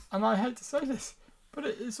I hate to say this, but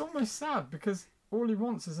it's almost sad because all he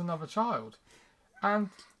wants is another child, and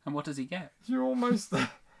what does he get? you almost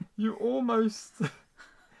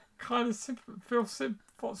kind of feel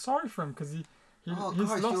sorry for him because he's Christ,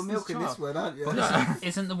 lost you're his milking child. this one, aren't you? Yeah.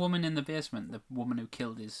 Isn't the woman in the basement the woman who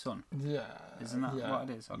killed his son? Yeah. Isn't that what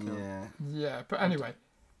it is? Or killed? Yeah. Yeah, but anyway,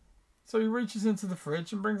 so he reaches into the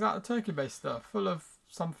fridge and brings out a turkey baster full of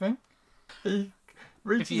something. He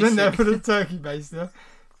reaches in there for the turkey baster,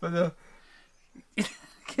 for the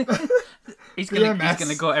He's BMS.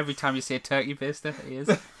 gonna go every time you say turkey baster. He is.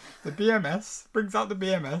 the BMS, brings out the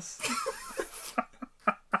BMS.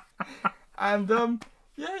 And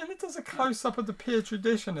yeah, and it does a close up of the Petri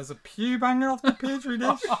dish, and there's a pube hanging off the Petri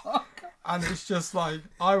dish, and it's just like,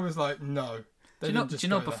 I was like, no. Do you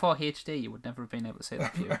know before HD you would never have been able to say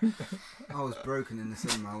that pube? I was broken in the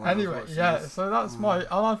cinema. When Anyway, I was watching yeah, this. so that's and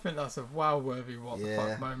I think that's a wow-worthy what the Yeah,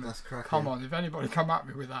 fuck moment. that's cracking. Come on, if anybody come at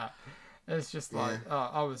me with that, it's just like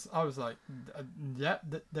I was like, yeah,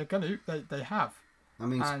 they're gonna, they have. I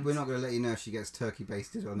mean, and- we're not going to let you know if she gets turkey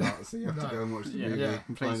basted or not, so you have to go and watch the movie. Yeah,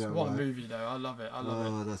 and please. find out What a why. movie though! I love it. I love it.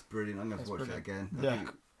 Oh, that's brilliant. I'm going to That's watch that again. Yeah.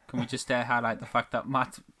 Can we just highlight the fact that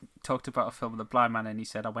Matt talked about a film with a blind man and he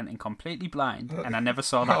said I went in completely blind and I never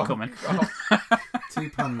saw that coming. Oh, 2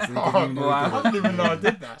 puns. And oh, you wow. I didn't even know I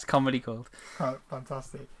did that. It's comedy gold. Oh,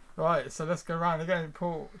 fantastic. Right, so let's go round again.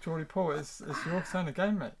 Geordie Paul, it's your turn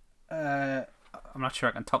again, mate. I'm not sure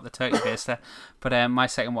I can top the turkey baster, but my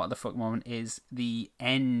second what the fuck moment is the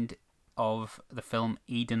end of the film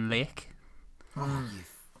Eden Lake. Oh, you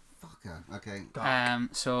fucker. Okay.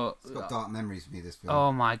 So It's got dark memories for me, this film.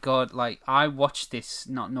 oh my god, like I watched this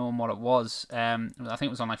not knowing what it was. I think it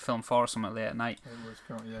was on like Film 4 or something late at night. It was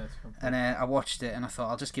from, yeah, it's from. And I watched it and I thought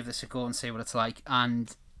I'll just give this a go and see what it's like,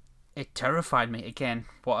 and it terrified me again.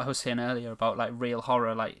 What I was saying earlier about like real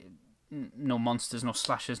horror, like no monsters, no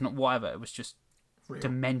slashers, not whatever. It was just Real.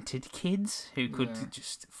 demented kids who could Yeah.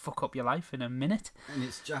 just fuck up your life in a minute. And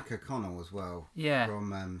it's Jack O'Connell as well. Yeah.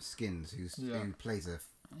 From Skins, who plays a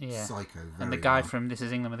Yeah. psycho very And the guy well. from This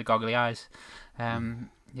Is England with the goggly eyes.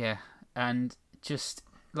 Yeah, and just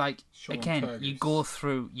like Sean again, Turgus.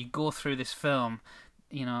 you go through this film,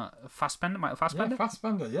 you know, Michael Fassbender, Yeah,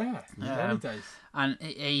 Fassbender, yeah. In the early days. and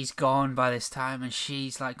he's gone by this time, and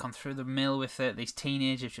she's like gone through the mill with it. These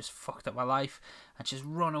teenagers just fucked up her life, and she's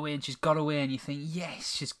run away, and she's got away, and you think,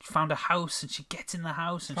 yes, she's found a house, and she gets in the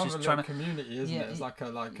house, and Kind she's of a trying little to, community, isn't yeah, it? It's like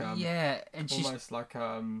and she's almost like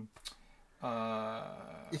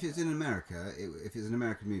If it's in America, if it's an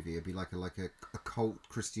American movie, it'd be like a cult,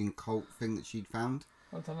 Christian cult thing that she'd found.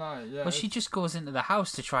 I don't know. Yeah. well, she just goes into the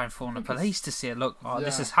house to try and phone the think it's- police to say, look, this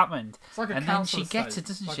Yeah. has happened. It's like a and then council she gets estate. it,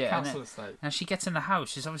 doesn't Like she? a And, council estate. and she gets in the house.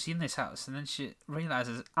 She's obviously in this house, and then she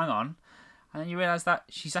realizes, hang on, and then you realize that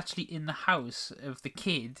she's actually in the house of the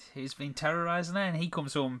kid who's been terrorizing her, and he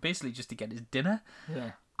comes home basically just to get his dinner.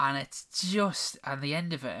 Yeah. And it's just at the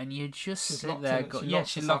end of it, and you just She's sit locked there, in it. go, She yeah, locks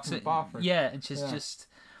she herself locks in the it, bathroom. yeah, and she's Yeah. just,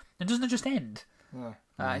 and doesn't it just end? Yeah.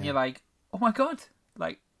 And you're like, oh my god,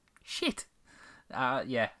 like shit.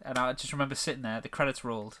 Yeah, and I just remember sitting there, the credits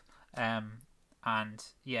rolled, and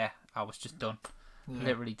yeah, I was just done, Yeah.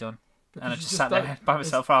 literally done, Because and I you just sat don't- there by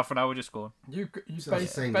myself for half an hour, just going, You So I was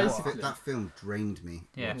saying that, basically, that film drained me.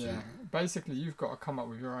 Yeah. watching yeah. it. Basically, you've got to come up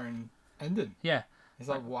with your own ending. yeah, It's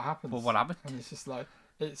like what happens. well, what happened? And it's just like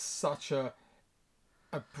it's such a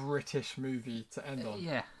British movie to end on.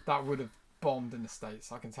 Yeah, That would have bombed in the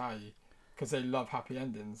States, I can tell you, because they love happy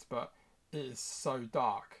endings, but it is so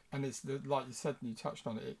dark, and it's like you said, and you touched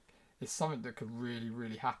on it. It's something that could really,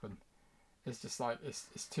 really happen. It's just like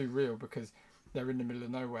it's too real because they're in the middle of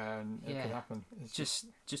nowhere and it could happen. It's just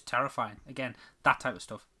terrifying. Again, that type of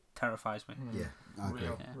stuff terrifies me. Yeah, I agree.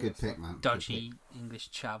 Real Good stuff. pick, man. Good Dodgy English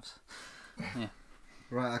chavs. Yeah. pick.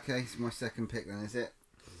 Right, okay, so my second pick then, is it?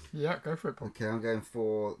 Yeah, go for it, Paul. Okay, I'm going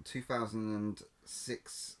for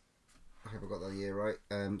 2006. I hope I got that year right.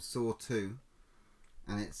 Saw 2.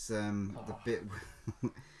 And it's the bit...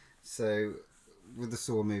 So, with the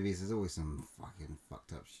Saw movies, there's always some fucking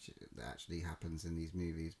fucked up shit that actually happens in these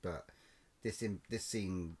movies. But this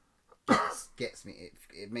scene gets me.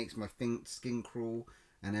 It makes my skin crawl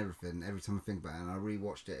and everything every time I think about it. And I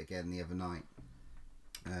rewatched it again the other night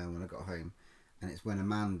when I got home. And it's when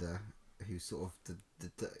Amanda, who's sort of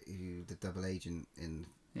the double agent in...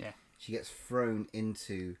 Yeah. She gets thrown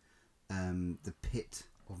into the pit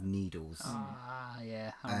of needles.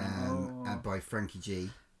 Yeah. I remember. And by Frankie G.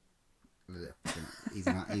 He's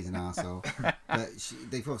an arsehole. But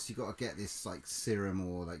they've obviously got to get this like serum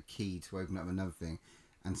or like key to open up another thing,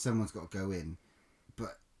 and someone's got to go in.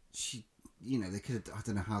 But she, they could have, I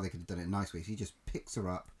don't know how they could have done it a nice way. She just picks her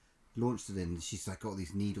up, launched it in, and she's like got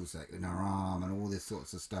these needles like in her arm and all this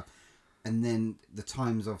sorts of stuff. And then the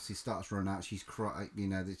times obviously starts running out. She's crying,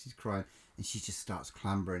 she's crying, and she just starts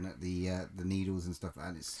clambering at the needles and stuff.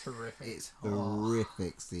 And it's Horrific. It's a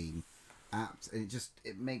horrific scene. And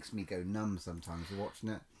it makes me go numb sometimes watching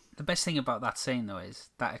it. The best thing about that scene though is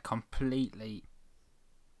that it completely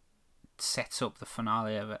sets up the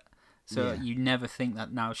finale of it. So you never think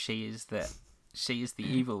that now she is the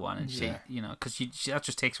evil one, and she, because that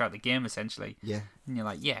just takes her out of the game essentially. Yeah. And you're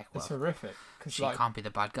like, well, it's horrific. She can't be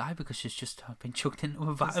the bad guy because she's just been chucked into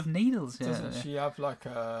a vat of needles. Doesn't she have like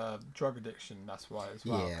a drug addiction? That's why as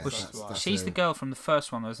well. Yeah, that's she's the girl from the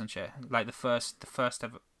first one, wasn't she? Like the first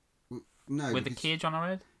ever. No, with the cage on her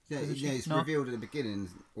head. Yeah, it's revealed at the beginning,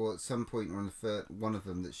 or at some point on one of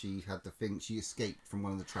them, that she had the thing. She escaped from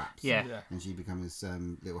one of the traps. Yeah. And she becomes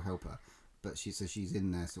little helper, but she's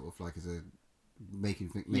in there sort of like as a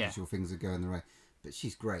making sure things are going the right. But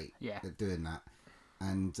she's great at doing that.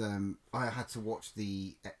 And I had to watch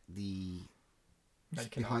the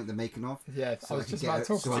making of. Yeah, so I was just about to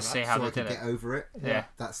talk about that. See how they did it. Get over it. Yeah,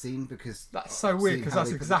 that scene, because that's so weird, because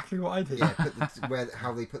that's exactly what I did. Yeah,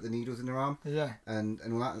 how they put the needles in her arm. Yeah, and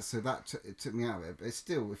all that. So it took me out of it. But it's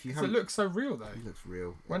still, if you it looks so real though. It looks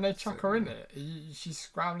real. When they chuck her in it, she's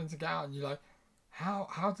scrambling to get out, and you're like,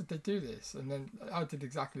 how did they do this? And then I did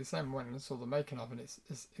exactly the same. Went and saw the making of, and it's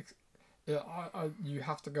you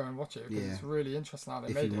have to go and watch it because it's really interesting how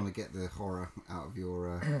they made it. If you want to get the horror out of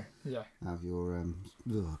your out of your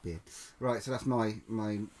beard. Right, so that's my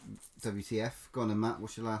WTF. Go on then, Matt.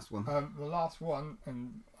 What's your last one? The last one,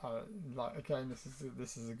 and again,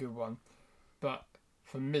 this is a good one, but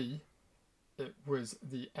for me, it was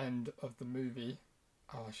the end of the movie.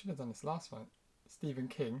 Oh, I should have done this last one. Stephen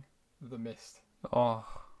King, The Mist. Oh.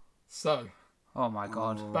 So. Oh my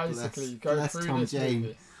God. Basically, go through Tom this Jane.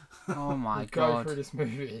 movie. Oh my God. Go through this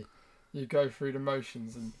movie. You go through the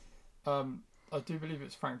motions, and I do believe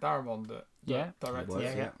it's Frank Darabont that directed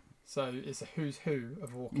it. Yeah. So it's a who's who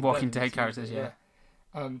of Walking Dead characters. movie,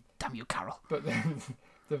 Damn you, Carol. But then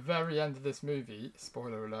the very end of this movie,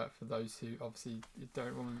 spoiler alert for those who obviously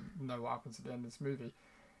don't want to know what happens at the end of this movie,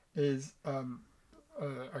 is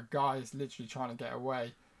a guy is literally trying to get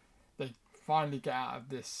away. They finally get out of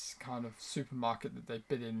this kind of supermarket that they've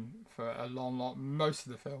been in for most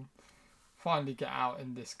of the film. Finally get out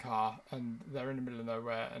in this car, and they're in the middle of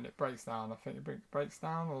nowhere, and it breaks down. I think it breaks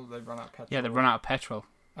down, or they run out of petrol. Yeah, they run out of petrol.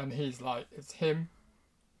 And he's like, it's him,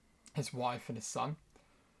 his wife, and his son.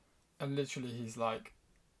 And literally, he's like,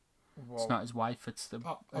 well, it's not his wife. It's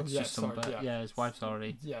just somebody. Yeah, his wife's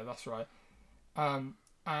already. Yeah, that's right.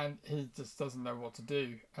 And he just doesn't know what to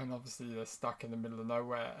do, and obviously they're stuck in the middle of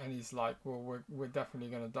nowhere, and he's like, well, we're definitely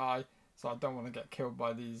going to die, so I don't want to get killed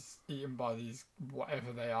by these, eaten by these,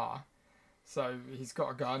 whatever they are. So he's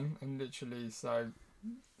got a gun, and literally, so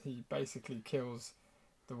he basically kills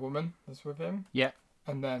the woman that's with him. Yeah.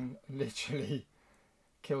 And then literally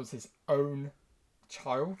kills his own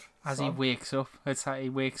child. As he wakes up. It's how he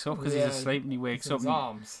wakes up, because he's asleep, and he wakes up. His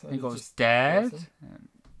arms. And he goes, Dad?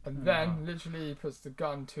 And then, literally, he puts the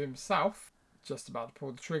gun to himself, just about to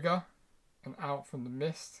pull the trigger, and out from the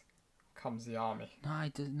mist comes the army. No, he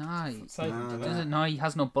doesn't. No, he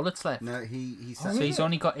has no bullets left. No, he so he's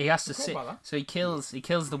only got. He has to sit. So he kills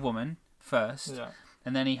the woman first. Yeah.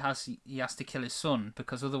 and then he has to kill his son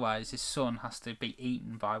because otherwise his son has to be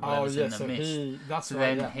eaten by whatever's in the so mist. that's So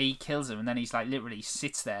right, then yeah. he kills him, and then he's like literally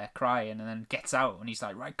sits there crying, and then gets out, and he's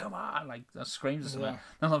like, right, come on, like screams or something. Yeah.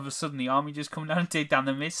 Then all of a sudden the army just come down and take down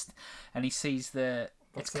the mist, and he sees it's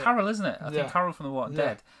That's it. Carol, isn't it? I Yeah. think Carol from The Walking Yeah.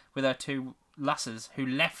 Dead with her two lasses who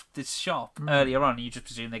left this shop Mm. earlier on. And you just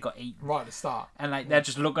presume they got eaten, Right at the start. and like they're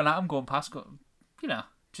just looking at him, going past,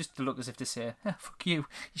 just to look as if to say, "Fuck you!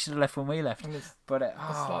 You should have left when we left." And it's But like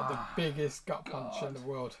the biggest gut punch in the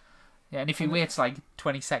world. yeah, and if he waits like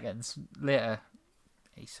 20 seconds later,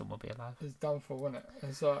 his son will be alive. It's done for, wasn't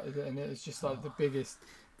it? And it's just like the biggest.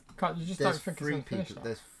 You just There's don't think it's 3 going to finish people. that.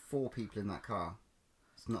 There's 4 people in that car.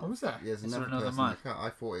 It's not. Oh, was there? Yeah, there's Is there another another person in man? the car. I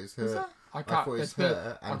thought it was Was her. there? I I can't. thought it was It's been,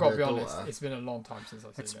 her and I've got to her be honest. daughter. It's been a long time since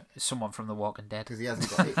I've It's seen it. someone from The Walking Dead. Because he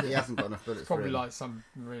hasn't got enough bullets. Probably for him. like some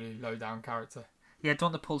really low down character. Yeah,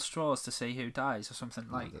 don't they pull straws to see who dies or something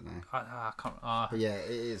I like? don't know. I can't. But yeah,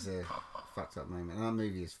 it is a fucked up moment. And that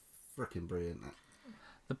movie is freaking brilliant.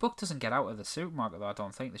 The book doesn't get out of the supermarket though. I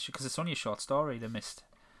don't think because it's only a short story. The Mist.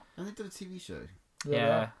 And they did a TV show.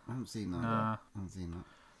 Yeah. I haven't seen that. Nah. I haven't seen that.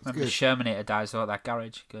 It's Remember the good. Shermanator dies though at that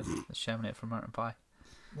garage. Good. The Shermanator from American Pie.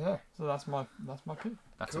 Yeah. So that's my pick.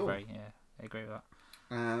 That's Cool. a very I agree with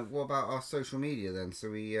that. What about our social media then?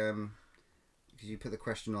 So we because you put the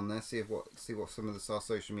question on there, see what some of our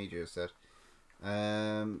social media has said.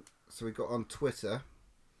 So we got on Twitter.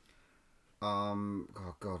 Oh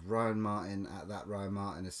God, Ryan Martin at that Ryan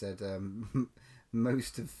Martin has said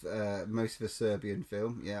most of a Serbian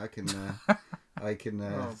film. Yeah, I can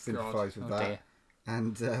Oh, sympathise with Oh, that. dear.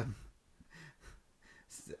 And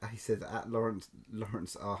he said at Lawrence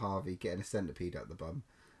R. Harvey getting a centipede out the bum.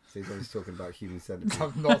 So he's always talking about human centipede.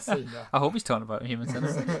 I've not seen that. I hope he's talking about human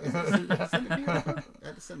centipede. At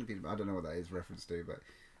the centipede. I don't know what that is reference to, but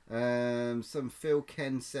some Phil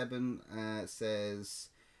Ken Seven says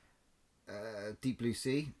Deep Blue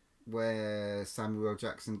Sea, where Samuel L.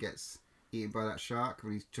 Jackson gets eaten by that shark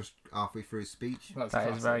when he's just halfway through his speech. That's That is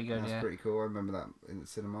classic. very good. That's Yeah. pretty cool. I remember that in the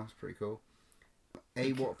cinema. It's pretty cool.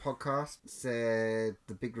 What podcast said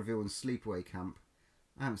the big reveal in Sleepaway Camp.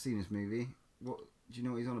 I haven't seen this movie. What do you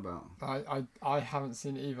know what he's on about? I haven't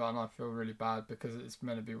seen it either, and I feel really bad because it's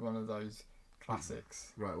meant to be one of those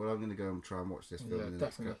classics. Right. Well, I'm going to go and try and watch this film Yeah, in the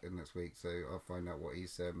definitely. next week, so I'll find out what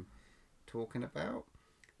he's talking about.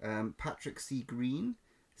 Patrick C. Green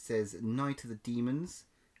says Night of the Demons,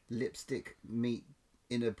 lipstick meet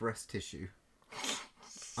inner breast tissue.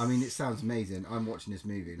 I mean, it sounds amazing. I'm watching this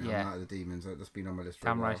movie now, Yeah. Night of the Demons. That's been on my list for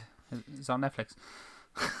Damn a while. right. It's on Netflix.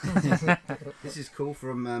 This is cool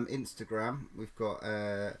from Instagram. We've got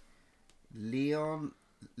Leon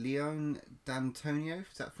D'Antonio.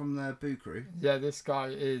 Is that from the Boo Crew? Yeah, this guy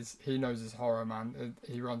he knows his horror, man.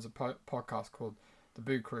 He runs a podcast called The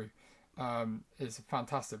Boo Crew. It's a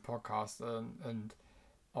fantastic podcast, and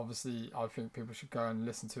obviously I think people should go and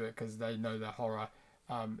listen to it because they know their horror.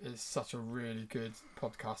 It's such a really good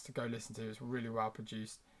podcast to go listen to. It's really well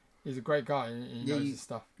produced. He's a great guy. He knows his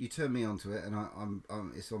stuff. You turned me onto it, and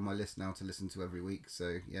I'm it's on my list now to listen to every week.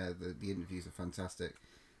 So yeah, the interviews are fantastic.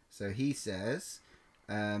 So he says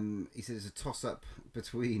it's a toss up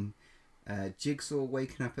between Jigsaw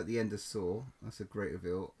waking up at the end of Saw. That's a great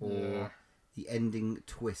reveal, or Yeah. the ending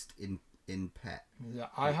twist in Pet. Yeah,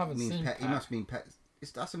 I haven't Means seen Pet. He Pet. must mean Pet.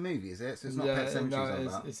 That's a movie, is it? So it's not Yeah, Pet Sematary.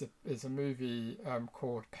 no, it's a movie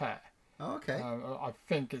called Pet. Oh, okay. I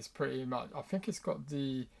think it's pretty much. I think it's got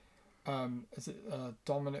the. Is it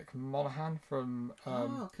Dominic Monaghan from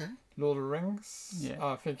okay. Lord of the Rings? Yeah.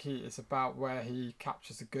 I think it's about where he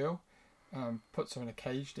captures a girl, puts her in a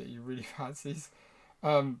cage that he really fancies.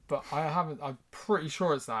 But I haven't. I'm pretty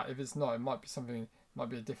sure it's that. If it's not, it might be something. Might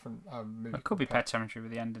be a different movie. It could be Pet Cemetery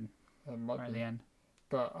with the ending. It might Right at be. the end.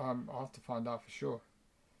 But I'll have to find out for sure.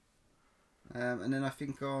 And then I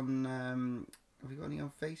think on have we got any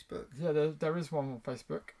on Facebook? Yeah, there is one on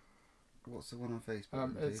Facebook. What's the one on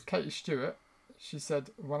Facebook? It's Katie Stewart. She said,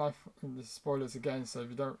 there's spoilers again, so if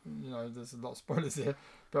you don't, there's a lot of spoilers here,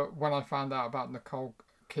 but when I found out about Nicole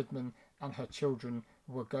Kidman and her children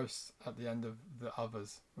were ghosts at the end of The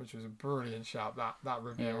Others, which was a brilliant shout. That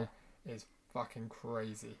reveal is fucking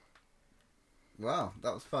crazy. Wow,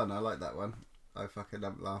 that was fun. I like that one. I fucking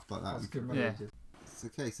laughed like that. That's a good for one. Yeah. ages. It's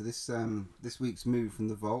okay, so this week's move from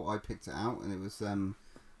the vault, I picked it out, and it was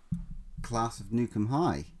Class of Nukem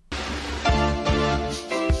High.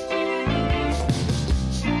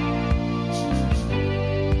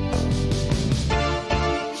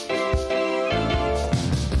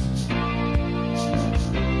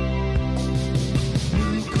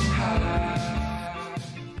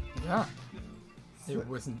 Yeah, it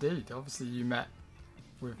was indeed. Obviously, you met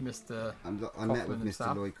with Mr. I met Kaufman with Mr.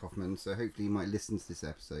 himself. Lloyd Kaufman, so hopefully you might listen to this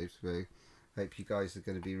episode. So hope you guys are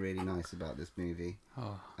going to be really nice about this movie.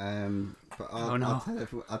 Oh. But Oh, no.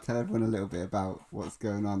 I'll tell everyone a little bit about what's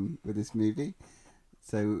going on with this movie.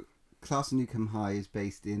 So Class of Newcomb High is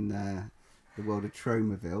based in the world of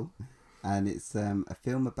Tromaville, and it's a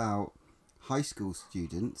film about high school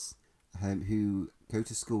students who go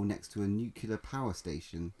to school next to a nuclear power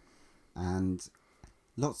station, and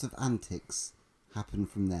lots of antics happen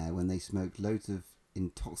from there when they smoke loads of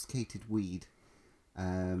intoxicated weed.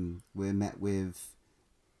 We're met with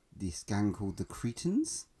this gang called the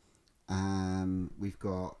Cretans. We've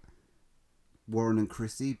got Warren and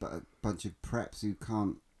Chrissy, but a bunch of preps who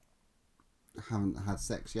haven't had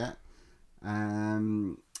sex yet.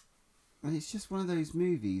 And it's just one of those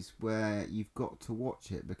movies where you've got to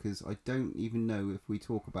watch it, because I don't even know if we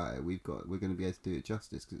talk about it, we're going to be able to do it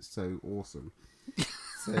justice, because it's so awesome.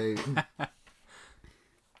 So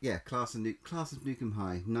yeah, Class of Newcomb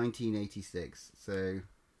High, 1986. So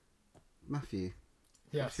Matthew,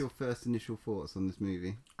 Yes. what's your first initial thoughts on this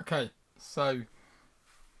movie? Okay, so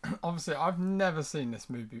obviously I've never seen this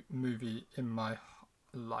movie in my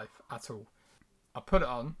life at all. I put it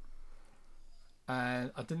on,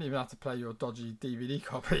 and I didn't even have to play your dodgy DVD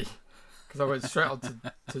copy, because I went straight on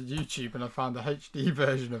to YouTube and I found a HD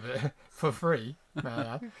version of it for free. May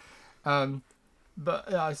I add. But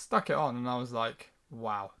yeah, I stuck it on and I was like,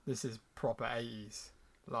 wow, this is proper 80s.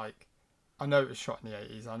 Like, I know it was shot in the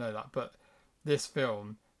 80s, I know that, but this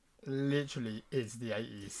film literally is the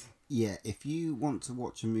 80s. Yeah, if you want to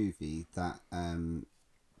watch a movie that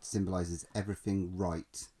symbolises everything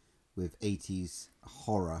right with 80s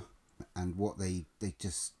horror and what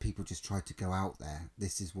people just try to go out there,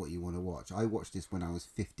 this is what you want to watch. I watched this when I was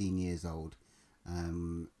 15 years old,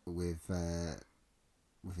 with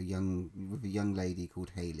a young lady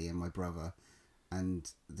called Hayley and my brother,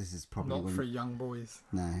 and this is probably Not for young boys.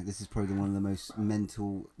 No, this is probably one of the most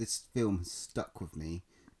mental. This film has stuck with me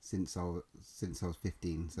since I was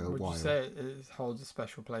 15. So Would a while. you say it holds a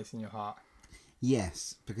special place in your heart?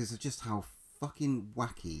 Yes, because of just how fucking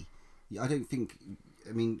wacky. I don't think.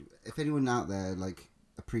 I mean, if anyone out there like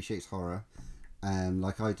appreciates horror,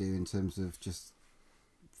 like I do, in terms of just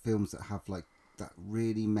films that have like that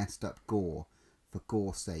really messed up gore for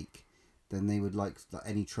gore's sake, then they would like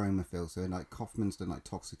any Troma film. So like Kaufman's done like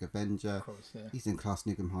Toxic Avenger. Of course, yeah. He's in Class of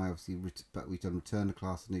Newcomb High, obviously, but we've done Return to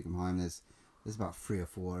Class of Newcomb High, and there's about 3 or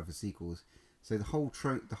 4 other sequels. So the whole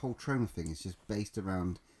Troma thing is just based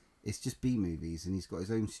around, it's just B movies, and he's got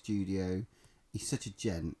his own studio. He's such a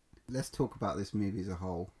gent. Let's talk about this movie as a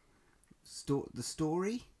whole. The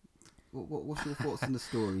story. What's your thoughts on the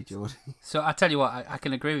story, George? So I tell you what, I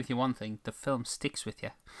can agree with you one thing. The film sticks with you.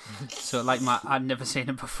 So like I'd never seen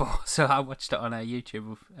it before, so I watched it on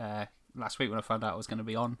YouTube last week when I found out I was going to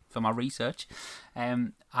be on for my research,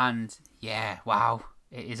 and yeah, wow,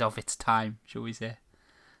 it is of its time, shall we say?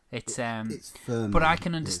 It's firm. but I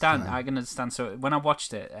can understand. So when I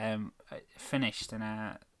watched it, it finished,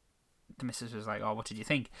 and the missus was like, "Oh, what did you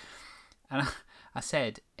think?" And I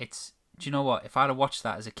said, "Do you know what? If I'd have watched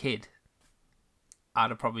that as a kid,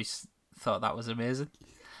 I'd have probably thought that was amazing."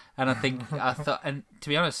 And and to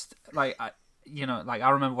be honest, I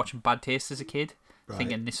remember watching Bad Taste as a kid,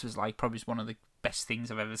 thinking this was like probably one of the best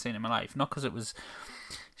things I've ever seen in my life. Not because it was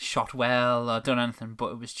shot well or done anything,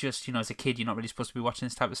 but it was just, as a kid, you're not really supposed to be watching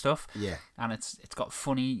this type of stuff. Yeah. And it's got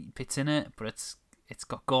funny bits in it, but it's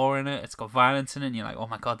got gore in it, it's got violence in it, and you're like, oh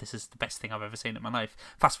my god, this is the best thing I've ever seen in my life.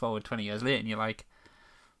 Fast forward 20 years later, and you're like,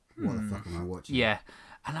 what the fuck am I watching? Yeah.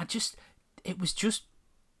 And it was just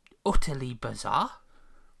utterly bizarre.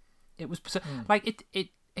 It was bizarre. Like, it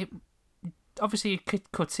obviously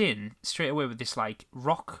it cuts in straight away with this, like,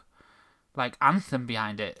 rock, like, anthem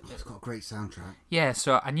behind it. It's got a great soundtrack. Yeah,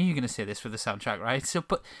 so I knew you were going to say this for the soundtrack, right? So,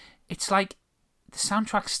 but it's like, the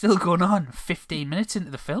soundtrack's still going on 15 minutes into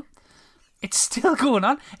the film. It's still going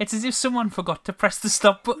on. It's as if someone forgot to press the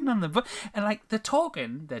stop button on the button. And, like, they're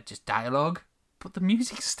talking, they're just dialogue, but the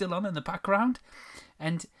music's still on in the background.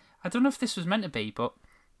 And I don't know if this was meant to be, but,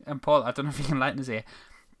 and Paul, I don't know if you can enlighten us here.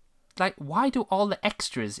 Like, why do all the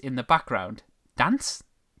extras in the background dance?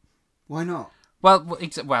 Why not? Well,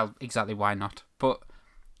 exactly, why not? But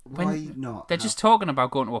Why not? They're just talking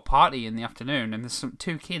about going to a party in the afternoon, and there's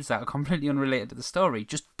 2 kids that are completely unrelated to the story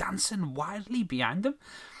just dancing wildly behind them.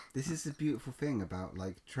 This is the beautiful thing about,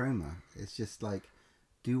 like, Troma. It's just like,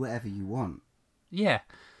 do whatever you want. Yeah.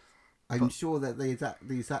 I'm sure that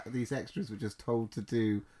these extras were just told to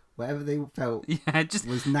do whatever they felt was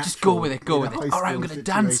natural. Just go with it, All right, I'm going to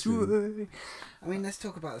dance. I mean, let's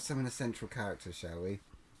talk about some of the central characters, shall we?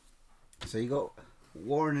 So you got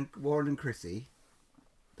Warren and Chrissy,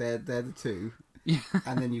 They're the two. Yeah.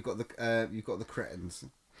 And then you've got the cretins.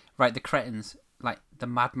 Right, the cretins, like the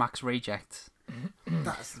Mad Max rejects.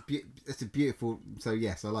 It's a beautiful. So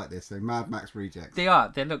yes, I like this. So Mad Max rejects. They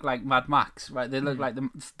are. They look like Mad Max, right? They look like the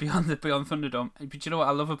Beyond Thunderdome. But you know what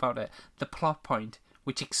I love about it? The plot point,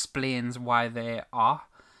 which explains why they are,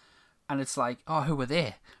 and it's like, oh, who are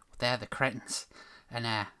they? They're the cretins, and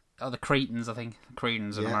the cretins, I think,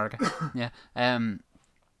 cretins in America. Yeah. And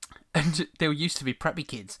they used to be preppy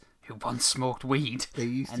kids who once smoked weed. They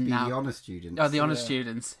used to and be now, the honor students. Oh, the honor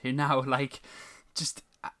students who now like just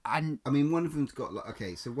and I mean, one of them's got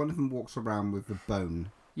like so one of them walks around with the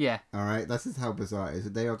bone. yeah. All right, that's just how bizarre it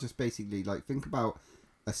is. They are just basically like, think about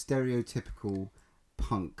a stereotypical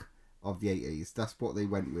punk of the 80s. That's what they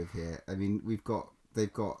went with here. I mean,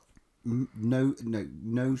 they've got no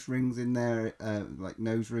nose rings in there, like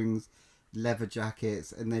nose rings, leather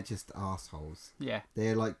jackets, and they're just assholes. Yeah.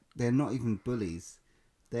 They're not even bullies.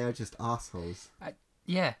 They are just assholes.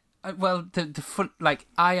 Yeah. Well, the fun, like,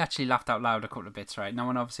 I actually laughed out loud a couple of bits, right? Now,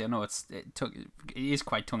 and obviously I know it is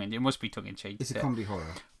quite tongue-in-cheek. It must be tongue-in-cheek. It's a comedy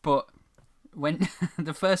horror. But when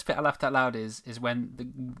the first bit I laughed out loud is when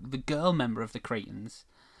the girl member of the Cretins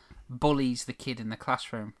bullies the kid in the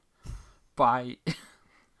classroom by...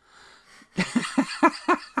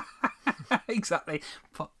 Exactly.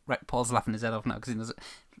 Right, Paul's laughing his head off now because he knows it.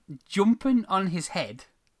 Jumping on his head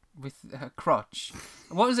with her crotch.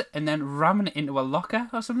 What was it? And then ramming it into a locker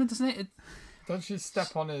or something, doesn't it? Don't she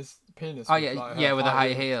step on his penis? Oh, with, yeah, like, yeah, her with the high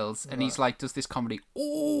heel? heels. And Right. he's like, does this comedy,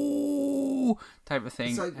 ooh, type of thing.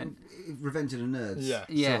 It's like and, Revenge of the Nerds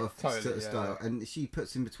Yeah. sort of Totally, yeah, style. yeah. And she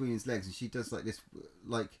puts him between his legs and she does like this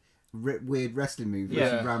like weird wrestling move where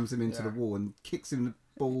Yeah. she rams him into Yeah. the wall and kicks him in the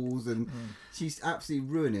balls and she's absolutely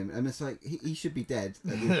ruining him. And it's like, he should be dead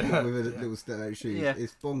with a little stiletto shoes. Yeah.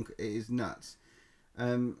 It's bonk. It is nuts.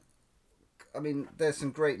 I mean, there's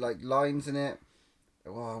some great like lines in it.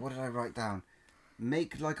 Oh, what did I write down?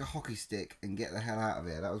 Make like a hockey stick and get the hell out of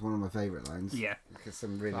here. That was one of my favourite lines. yeah. Because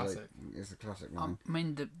some really Classic. it's a classic line. I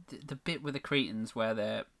mean, the bit with the Cretins where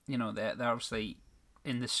they're obviously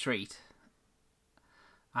in the street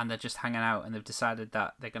and they're just hanging out and they've decided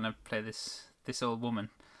that they're going to play this old woman.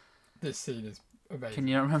 This scene is amazing. Can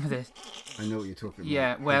you remember this? I know what you're talking about.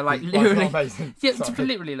 Yeah, where like Well, it's not literally, amazing. yeah, Sorry.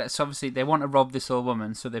 literally. Like, so obviously they want to rob this old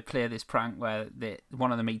woman, so they play this prank where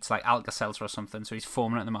one of them eats like Alka-Seltzer or something, so he's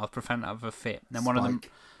foaming at the mouth, preventing her of a fit. And then one of them,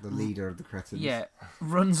 Spike, the leader of the cretins. yeah,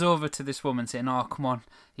 runs over to this woman saying, "Oh, come on,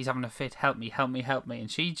 he's having a fit. Help me, help me, help me." And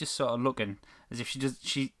she's just sort of looking as if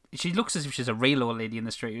she looks as if she's a real old lady in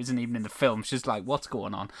the street who isn't even in the film. She's like, "What's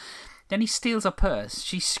going on?" Then he steals her purse.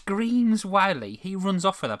 She screams wildly. He runs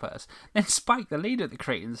off with her purse. Then Spike, the leader of the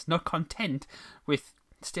Cretins, not content with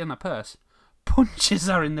stealing her purse, punches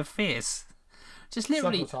her in the face. Just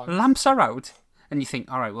literally Several times. lamps her out. And you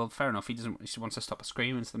think, all right, well, fair enough. He wants to stop her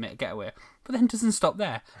screaming so they make a getaway. But then doesn't stop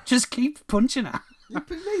there. Just keeps punching her. He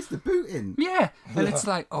lays the boot in. Yeah. And it's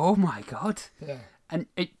like, oh my God. Yeah. And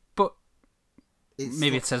but It's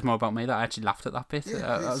maybe like- it says more about me that I actually laughed at that bit.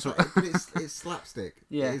 Yeah, but it's slapstick.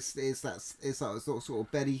 Yeah. it's that sort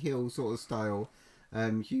of Benny Hill sort of style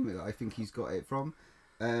humour that I think he's got it from,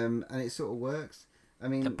 and it sort of works. I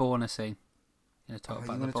mean, the bonus scene. You know, talk you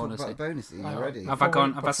about the want to talk bonus about scene. the bonus scene Hang on. already? Have I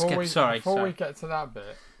gone? Have I Before skipped? we- Sorry. Before we get to that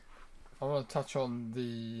bit, I want to touch on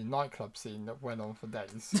the nightclub scene that went on for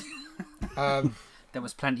days. There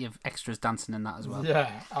was plenty of extras dancing in that as well.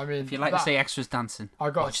 Yeah, I mean, If you like to see extras dancing, I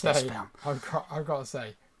got watch to this say, film. I've got to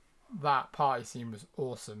say, that party scene was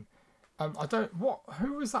awesome.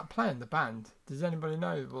 Who was that playing the band? Does anybody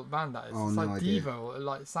know what band that is? Oh, It's no like idea. Diva, or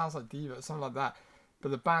like it sounds like Diva, something like that.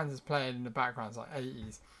 But the band is playing in the background. It's like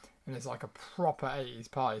 80s, and it's like a proper 80s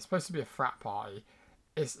party. It's supposed to be a frat party.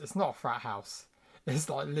 It's not a frat house. It's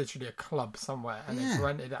like literally a club somewhere, and Yeah. it's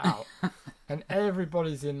rented out, and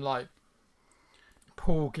everybody's in like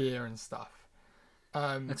pool gear and stuff.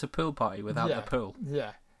 It's a pool party without yeah, the pool.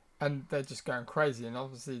 Yeah, and they're just going crazy. And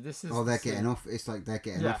obviously, this is Oh, they're the scene- getting off. It's like they're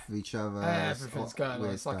getting Yeah. off of each other. Everything's going on.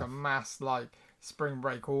 weird It's like a stuff. mass like spring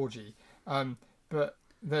break orgy. But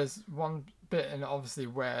there's one bit, and obviously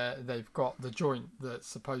where they've got the joint that's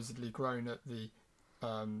supposedly grown at the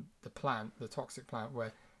plant, the toxic plant,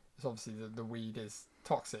 where it's obviously the weed is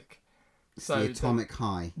toxic. It's So the atomic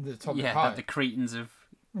high. the atomic Yeah, high. that the Cretins have.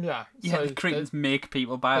 Yeah, Yeah, so the Cretins make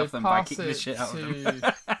people buy they off them by pass kicking the it shit out of them.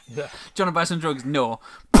 to- yeah, Do you want to buy some drugs? No.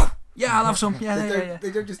 Yeah, I'll have some. Yeah, They yeah, don't, yeah.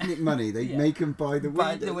 they don't just nick money. They Yeah. make them buy the weed.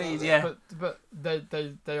 Buy the weed, yeah. but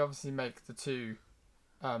they obviously make the two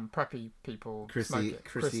preppy people smoke it.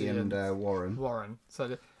 Chrissy and Warren. Warren.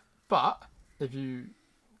 But if you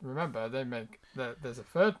remember, they make there's a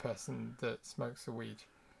third person that smokes the weed,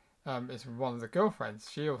 is one of the girlfriends.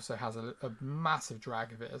 She also has a massive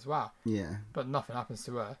drag of it as well, Yeah. but nothing happens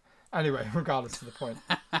to her. Anyway, regardless to the point.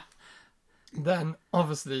 Then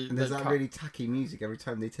obviously And there's they that cut- really tacky music every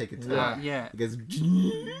time they take a turn. Yeah. Yeah. It goes.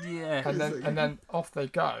 Yeah. and then off they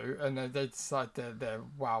go, and then they decide they're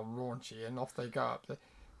raunchy, and off they go up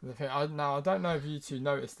the thing. Now I don't know if you two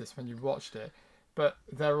noticed this when you watched it, but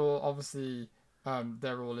they're all obviously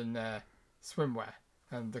they're all in their swimwear,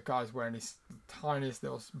 and the guy's wearing these tiniest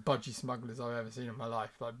little budgie smugglers I've ever seen in my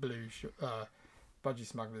life, like blue budgie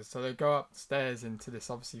smugglers. So they go upstairs into this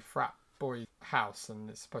obviously frat boy house, and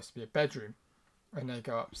it's supposed to be a bedroom, and they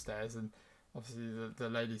go upstairs, and obviously the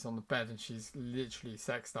lady's on the bed, and she's literally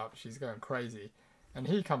sexed up, she's going crazy, and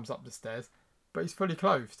he comes up the stairs, but he's fully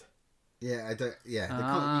clothed. Yeah, I don't. Yeah,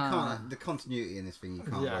 you can't. The continuity in this thing you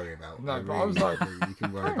can't Yeah. worry about. No, but I was like, you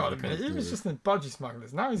can worry Hang about on a the minute, he was continuity. just in budgie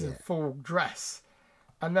smugglers, now he's in Yeah. full dress,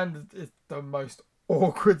 and then the most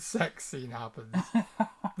awkward sex scene happens.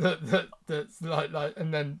 that's like,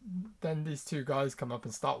 and then these two guys come up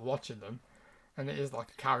and start watching them, and it is like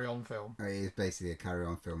a carry-on film. It is basically a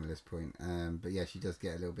carry-on film at this point. But yeah, she does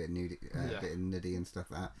get a little bit nudie, Yeah. bit nudie and stuff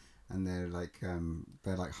like that. And they're like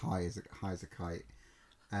high as a kite.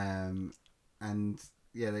 And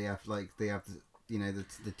yeah, they have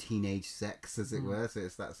the teenage sex, as it were. So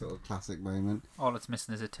it's that sort of classic moment. All it's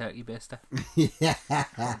missing is a turkey baster. Yeah.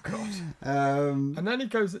 Oh God. And then he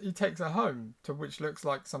takes her home to which looks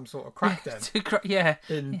like some sort of crack den Yeah.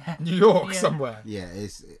 in New York Yeah. somewhere. Yeah,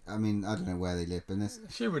 I mean, I don't know where they live, but this.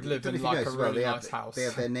 She would live Don't know in if you like a noticed as well, really they nice have, house. They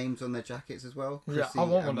have their names on their jackets as well. Yeah, Chrissy I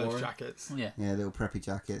want and one of those Warren. jackets. Yeah. Yeah, little preppy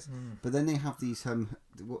jackets. But then they have these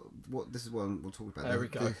what this is what we'll talk about. There we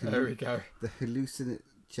go. There we go. The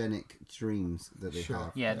hallucinogenic dreams that they Sure.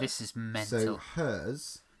 have. Yeah, this is mental. So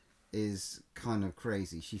hers is kind of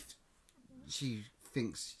crazy. She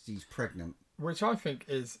thinks she's pregnant. Which I think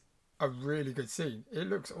is a really good scene. It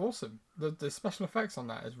looks awesome. The special effects on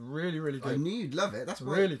that is really, really I good. knew you'd love it. That's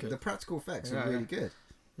why Really good. The practical effects Yeah, are really yeah. good.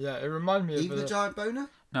 Yeah, it reminded me of Even the giant boner.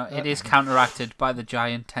 No, it is counteracted by the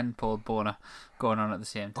giant 10-pole boner going on at the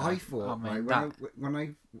same time. I thought Oh, man, right, that-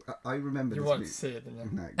 when I remember You this wanted movie. to see it,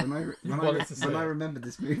 didn't you? No, You wanted to see when I it. remember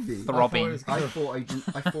this movie, Throbbing. I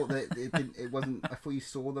thought that it didn't. It wasn't. I thought you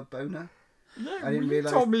saw the boner. Yeah, I didn't you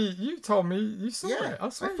realise- told me you saw Yeah, it. I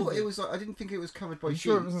swear thought you it did. was. I didn't think it was covered by I'm sheets.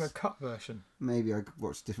 sure it wasn't a cut version. Maybe I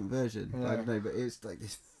watched a different version. Yeah. I don't know, but it was like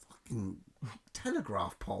this fucking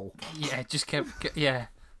telegraph pole. Yeah, it just kept. Yeah.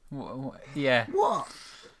 Yeah. What?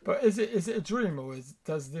 But is it a dream or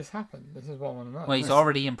does this happen? This is what I want to know. Well, he's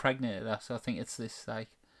already impregnated her, so I think it's this, like.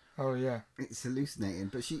 Oh yeah. It's hallucinating,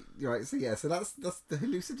 but right. So yeah, so that's the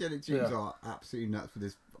hallucinogenic dreams Yeah. are absolutely nuts for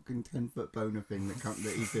this fucking 10-foot boner thing that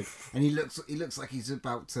he did, and he looks like he's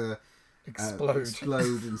about to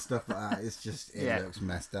explode and stuff like that. It's just it looks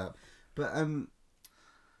messed up. But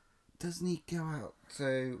doesn't he go out?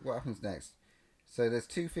 So what happens next? So there's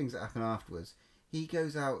two things that happen afterwards. He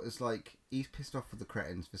goes out as like he's pissed off with the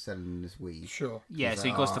cretins for selling this weed. Sure. Yeah, He's so he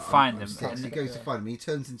like, goes "Oh, to find I'm them. sick." So he goes to find them. He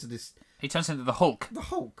turns into He turns into the Hulk. the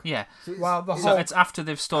Hulk. Yeah. So it's, Well, the So Hulk. it's after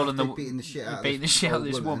they've stolen they've the. beaten the shit out of beating this the shit out of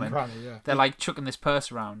old this woman. Granny, yeah. They're like chucking this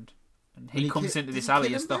purse around, and he he comes ki- into does this he kill alley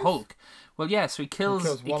them as the both? Hulk. Well, yeah, so he kills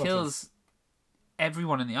one of them.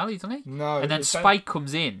 everyone in the alley, doesn't he? No. And then it's Spike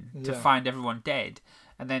comes in to Yeah. find everyone dead,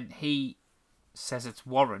 and then he says it's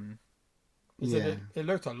Warren. Yeah. It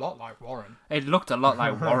looked a lot like Warren. It looked a lot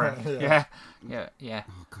like Warren. Yeah. Yeah.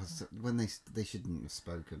 Oh god, when they shouldn't have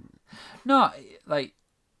spoken. No, like,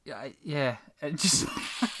 yeah, it just.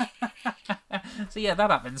 So yeah,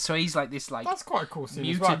 that happens. So he's like this, like. That's quite a cool scene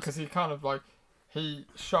as well mutant- because he kind of like he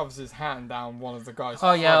shoves his hand down one of the guys.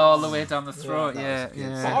 Oh yeah, all the way down the throat. that Yeah, was good.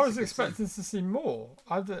 yeah. But I was expecting to see more.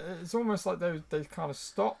 It's almost like they kind of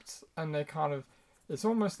stopped and they kind of. It's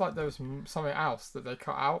almost like there was something else that they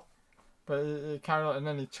cut out, but it carried on, and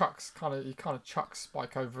then he kind of chucks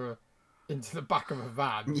Spike over into the back of a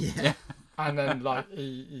van, Yeah. and then like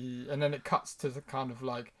and then it cuts to the kind of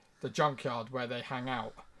like the junkyard where they hang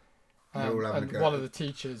out. They're all having a And go. one of the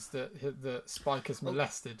teachers that Spike has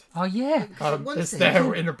molested Oh yeah. one is stage-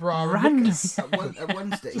 there in a bra and Random. knickers. At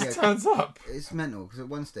one stage, Just yeah, turns up. it's mental because at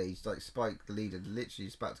one stage, like Spike, the leader, literally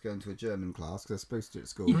is about to go into a German class because they're supposed to at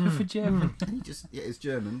school. Yeah, for German. And he just, it's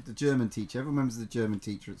German. The German teacher. Everyone remembers the German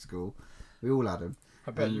teacher at school. We all had him.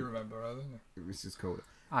 I bet you remember her, don't you? It was just called.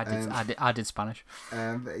 I did Spanish.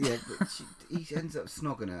 But yeah, but he ends up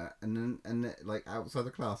snogging her, and then like outside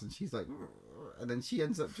the class, and she's like, and then she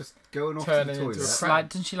ends up just going off Turning to the into a toilet.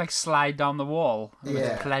 Didn't she like slide down the wall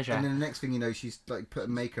with pleasure? And then the next thing you know, she's like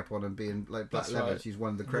putting makeup on and being like Black That's Leather. right. She's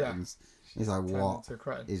one of the Yeah. cretins. He's like, turned what into a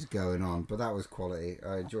cretin. is going on? But that was quality.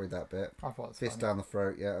 I enjoyed that bit. I thought it was Fist funny. down the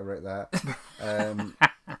throat. Yeah, I wrote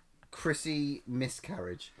that. Chrissy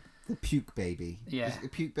miscarriage. The puke baby. Yeah. Is it a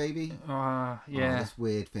puke baby? Yeah. Oh, this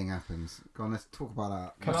weird thing happens. Go on, let's talk about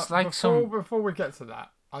that. Can It's I- like some- before we get to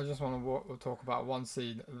that, I just want to talk about one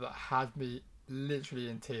scene that had me literally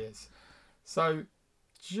in tears. So,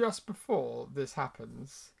 just before this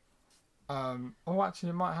happens, actually,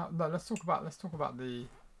 it might have. No, let's talk about the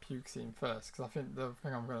puke scene first, because I think the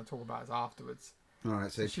thing I'm going to talk about is afterwards. All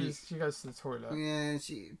right, so she goes to the toilet. yeah,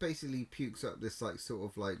 she basically pukes up this like sort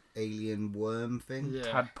of like alien worm thing. Yeah,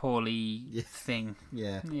 Tadpole Yeah. thing.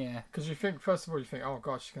 Yeah. Yeah. because you think first of all you think, oh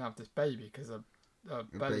god, she can have this baby because her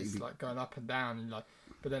belly's baby. like going up and down, and like,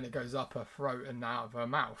 but then it goes up her throat and out of her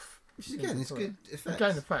mouth. Which is, again, it's good effects.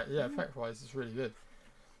 Again, effect wise, it's really good.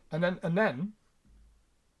 And then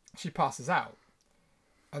she passes out,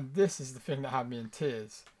 and this is the thing that had me in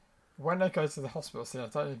tears. When they go to the hospital scene, I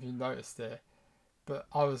don't know if you noticed it, but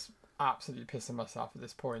I was absolutely pissing myself at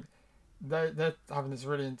this point. They're having this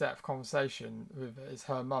really in-depth conversation with it's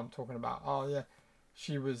her mum talking about, oh yeah,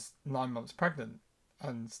 she was 9 months pregnant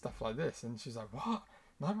and stuff like this, and she's like, what,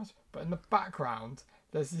 9 months? But in the background,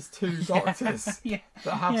 there's these two doctors Yeah.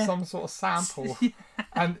 that have some sort of sample,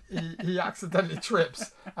 and he accidentally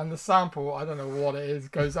trips, and the sample, I don't know what it is,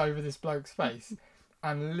 goes over this bloke's face,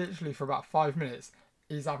 and literally for about 5 minutes,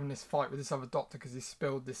 he's having this fight with this other doctor because he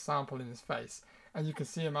spilled this sample in his face, and you can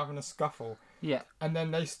see him having a scuffle, Yeah. and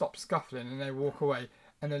then they stop scuffling and they walk away,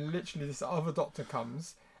 and then literally this other doctor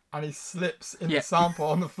comes, and he slips in Yeah. the sample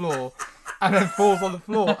on the floor, and then falls on the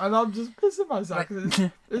floor, and I'm just pissing myself because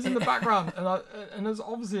it's in the background, and it's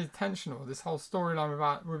obviously intentional. This whole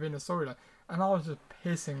storyline within a storyline, and I was just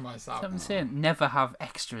pissing myself. I'm saying, never have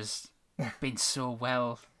extras been so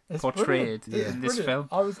well It's portrayed brilliant. It's in this brilliant.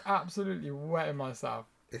 film. I was absolutely wetting myself.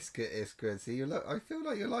 It's good. It's good. See, I feel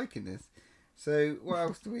like you're liking this. So, what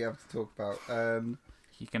else do we have to talk about?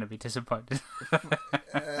 You're going to be disappointed.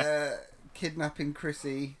 Kidnapping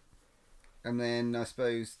Chrissy, and then I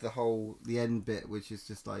suppose the end bit, which is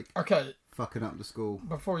just like Okay, fucking up the school.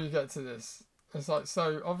 before you get to this, it's like,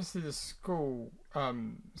 so obviously the school,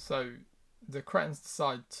 so the cretins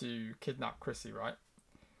decide to kidnap Chrissy, right?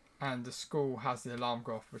 And the school has the alarm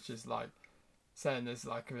go off, which is like saying there's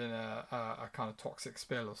like been a kind of toxic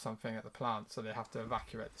spill or something at the plant, so they have to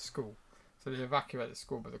evacuate the school. So they evacuate the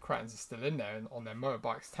school, but the cretins are still in there and on their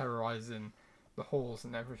motorbikes, terrorizing the halls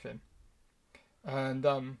and everything. And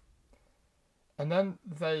then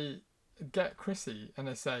they get Chrissy and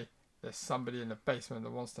they say, there's somebody in the basement that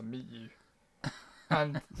wants to meet you.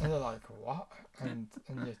 And they're like, what? And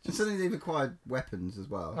yeah, And just, suddenly they've acquired weapons as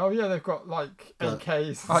well. oh yeah, they've got like But-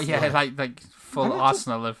 AKs. Oh, yeah, Yeah. like full And it just-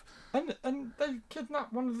 arsenal of... And they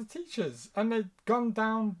kidnapped one of the teachers and they gunned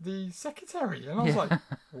down the secretary. And I was like,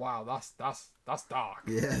 wow, that's dark.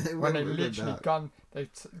 Yeah, they When went they with literally that.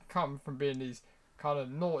 come from being these kind of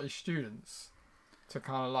naughty students to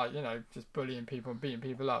kind of like, you know, just bullying people and beating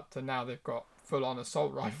people up, to now they've got full on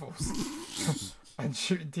assault rifles and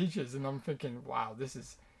shooting teachers. And I'm thinking, wow, this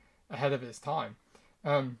is ahead of its time.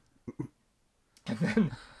 And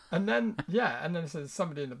then it says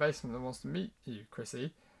somebody in the basement that wants to meet you,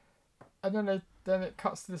 Chrissy. And then it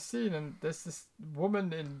cuts to the scene, and there's this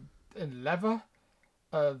woman in leather,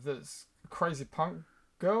 that's a crazy punk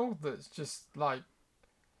girl that's just like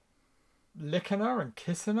licking her and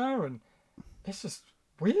kissing her, and it's just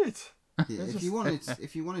weird. Yeah, It's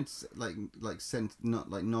if you wanted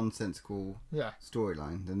not like nonsensical Yeah,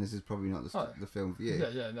 storyline, then this is probably not the film for you.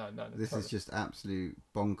 yeah, no. This totally. is just absolute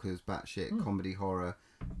bonkers, batshit comedy horror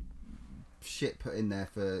shit put in there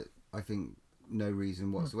for, I think, no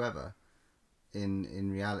reason whatsoever. In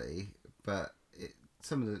reality, but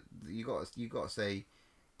some of the you got to say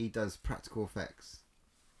he does practical effects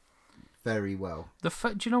very well. Do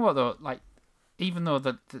you know what, though? Like, even though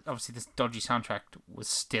obviously this dodgy soundtrack was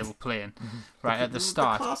still playing right at the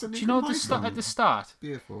start. class Do of you know Nico Mike at the start?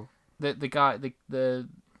 Beautiful. The guy, the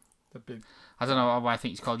the big. I don't know why I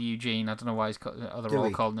think he's called Eugene. I don't know why he's called. They're all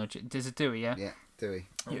Dewey. called no. Is it Dewey? Yeah. Yeah, Dewey.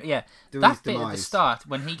 Yeah. Dewey's That bit at the demise. start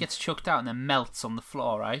when he gets chucked out and then melts on the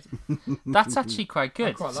floor, right? That's actually quite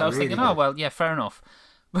good. quite So I was like it. thinking, Really oh good. well, yeah, fair enough.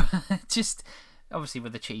 Just obviously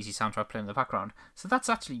with the cheesy soundtrack playing in the background, so that's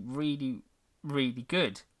actually really, really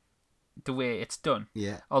good. The way it's done.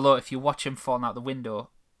 Yeah. Although if you watch him falling out the window,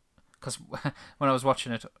 because when I was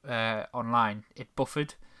watching it online, it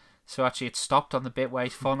buffered. So actually it stopped on the bit where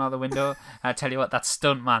he's falling out the window. And I tell you what, that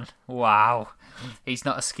stunt man, wow. He's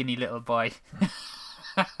not a skinny little boy.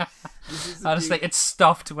 Honestly, it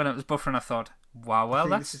stopped when it was buffering. I thought, wow, well, I think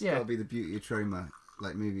that's, this has got yeah. to be the beauty of Troma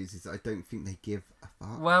like movies, is I don't think they give a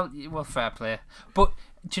Well, fair play. But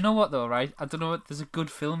do you know what though? Right? I don't know. There's a good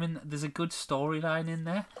film in. There's a good storyline in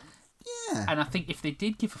there. Yeah. And I think if they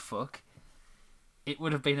did give a fuck, it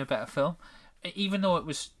would have been a better film. Even though it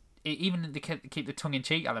was, even to keep the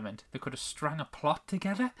tongue-in-cheek element, they could have strung a plot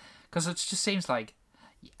together. Because it just seems like,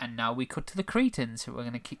 and now we cut to the Cretans who are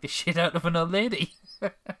going to kick the shit out of an old lady.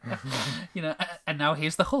 You know, and now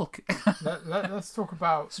here's the Hulk. Let's talk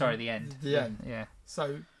about the end. The end. Yeah.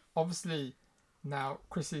 So obviously now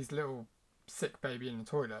Chrissy's little sick baby in the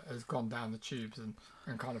toilet has gone down the tubes and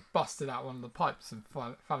kind of busted out one of the pipes and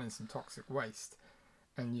fell in some toxic waste.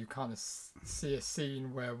 And you kind of see a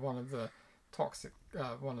scene where one of the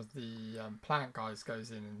plant guys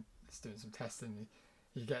goes in and is doing some testing.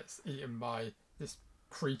 He gets eaten by this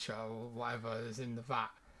creature or whatever is in the vat.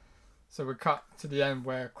 So we cut to the end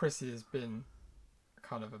where Chrissy has been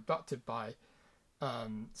kind of abducted by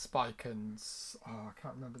Spike and I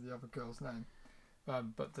can't remember the other girl's name,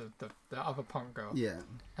 but the other punk girl. Yeah.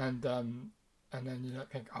 And then you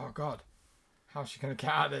think, oh god, how's she gonna get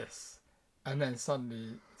out of this? And then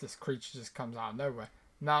suddenly this creature just comes out of nowhere.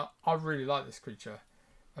 Now I really like this creature.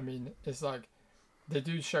 I mean, it's like they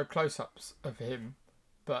do show close-ups of him,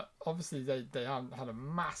 but obviously they haven't had a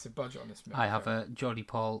massive budget on this movie. I have a Geordie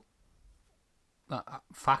Paul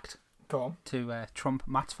fact Go on. to trump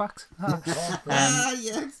Matt's fact.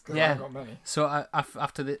 Yes. Yeah. I've got many. So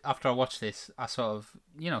after I watched this, I sort of,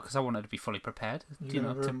 because I wanted to be fully prepared, You're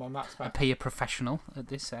gonna ruin my Matt's back. be a professional at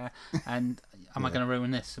this. And am I going to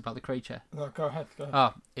ruin this about the creature? No, go ahead.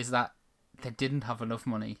 Oh, is that they didn't have enough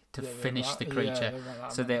money to finish the creature,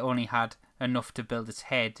 so they only had enough to build its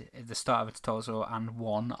head, the start of its torso, and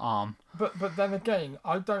one arm. But then again,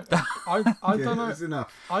 I don't know. It's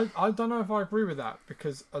enough. I don't know if I agree with that,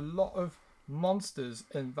 because a lot of monsters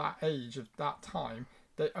in that age of that time,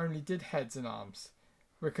 they only did heads and arms,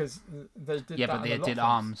 because they did. Yeah, that but in they a lot did of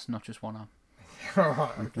arms, not just one arm.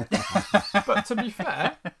 Right, okay. But to be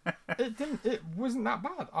fair, it wasn't that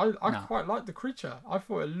bad. I quite liked the creature. I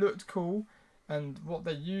thought it looked cool, and what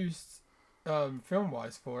they used film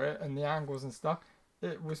wise for it and the angles and stuff,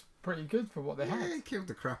 it was pretty good for what they had. It killed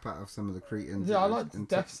the crap out of some of the Cretans. Yeah, I liked the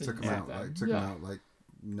death took scenes. them out like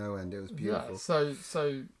no end. It was beautiful.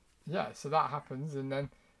 Yeah, so that happens, and then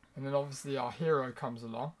obviously our hero comes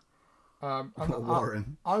along. And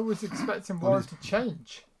Warren. I was expecting Warren to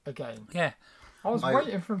change again. Yeah. I was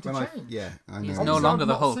waiting for him to change. I know. He's no longer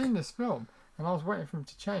the Hulk. I've not seen this film, and I was waiting for him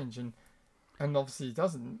to change, and obviously he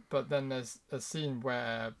doesn't. But then there's a scene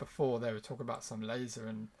where before they were talking about some laser,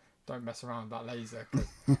 and don't mess around with that laser. 'Cause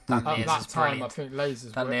That at that time, brilliant. I think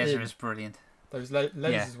lasers That were laser in. is brilliant. Those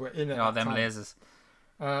lasers were in it. Oh, them lasers.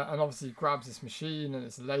 And obviously he grabs this machine, and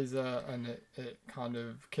it's a laser, and it kind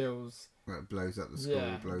of kills. Well, it blows up the school.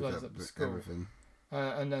 Yeah, blows up the school. everything.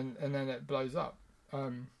 And then it blows up.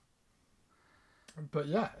 But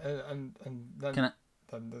yeah, and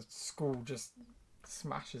then the school just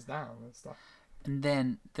smashes down and stuff. And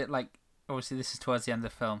then obviously this is towards the end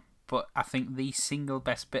of the film, but I think the single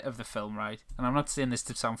best bit of the film, right? And I'm not saying this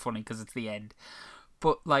to sound funny because it's the end,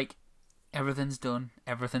 but everything's done,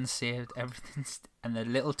 everything's saved, and the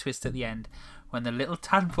little twist at the end when the little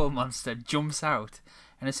tadpole monster jumps out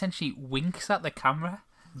and essentially winks at the camera.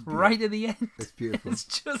 Right at the end. It's beautiful. It's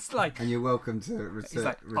just like... And you're welcome to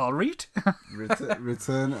return. I'll read.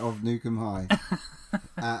 Return of Nukem High.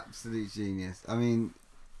 Absolute genius. I mean,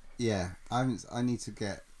 yeah, I need to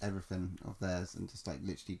get everything of theirs and just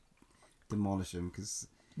literally demolish them, because...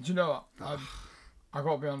 Do you know what? I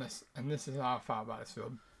got to be honest, and this is how I felt about this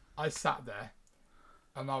film. I sat there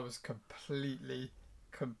and I was completely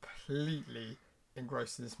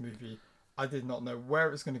engrossed in this movie. I did not know where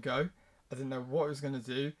it was going to go. I didn't know what it was going to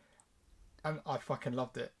do, and I fucking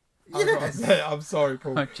loved it. Yes. I'm sorry,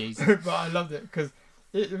 Paul. Oh, Jesus. But I loved it because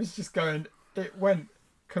it was just going, it went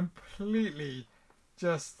completely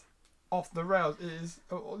just off the rails. It is,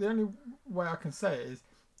 the only way I can say it is,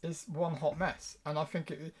 it's one hot mess. And I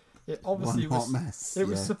think it obviously one was, hot mess. it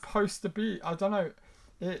was supposed to be, I don't know,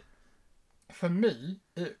 for me,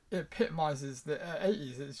 it epitomizes the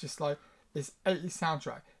 80s. It's just like, it's 80s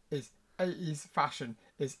soundtrack, it's 80s fashion,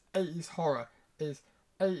 is 80s horror, is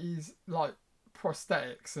 80s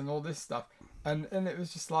prosthetics and all this stuff, and it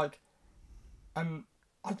was just and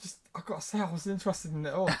I gotta say, I was interested in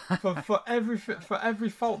it all. for every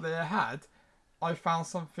fault that it had, I found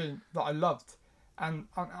something that I loved, and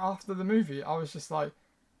after the movie I was just like,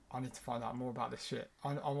 I need to find out more about this shit.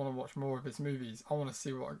 I want to watch more of his movies. I want to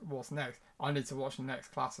see what's next. I need to watch the next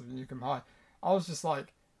class of Nukem High. I was just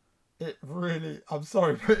like, it really, I'm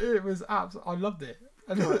sorry, but it was absolutely, I loved it.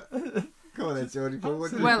 Go on then, Jordy. But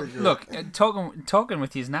what do you Well, think of look, it? talking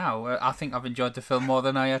with you now, I think I've enjoyed the film more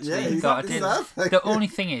than I actually Yeah, thought I exactly did. that. The only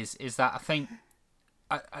thing is that I think,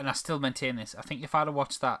 and I still maintain this, I think if I'd have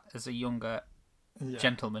watched that as a younger Yeah.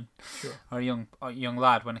 gentleman Sure. or a young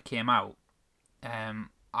lad when it came out,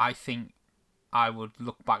 I think I would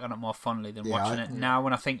look back on it more fondly than Yeah, watching I- it now.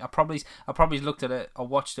 And I think I probably looked at it or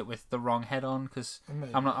watched it with the wrong head on, because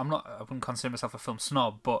Maybe. I wouldn't consider myself a film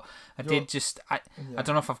snob, but I You're- did just I Yeah.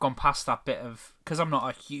 don't know if I've gone past that bit of, because I'm not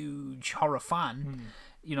a huge horror fan,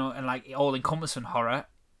 you know, and like all encompassing horror.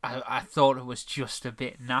 I thought it was just a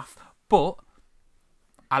bit naff, but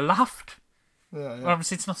I laughed. Yeah, yeah. Well,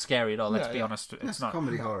 obviously, it's not scary at all. Let's Yeah, be yeah. honest, it's It's not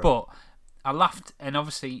comedy horror. But I laughed, and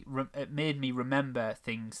obviously it made me remember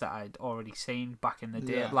things that I'd already seen back in the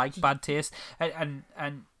day, Yeah. like Bad Taste, and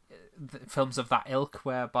the films of that ilk,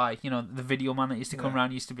 whereby, you know, the video man that used to come Yeah.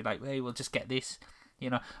 around used to be like, "Hey, we'll just get this." You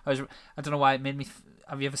know, I don't know why it made me.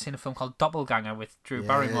 Have you ever seen a film called Doppelganger with Drew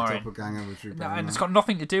Barrymore? in? Doppelganger with Drew No, Barrymore. and it's got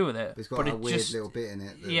nothing to do with it. But it's got but a it weird just, little bit in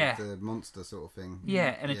it. Yeah. The monster sort of thing.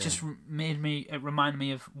 yeah, and it Yeah. just it reminded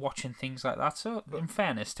me of watching things like that. So, in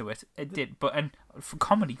fairness to it, it did. But and for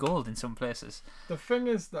comedy gold in some places. The thing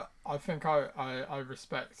is that I think I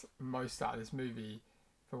respect most out of this movie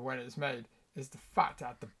for when it's made is the fact it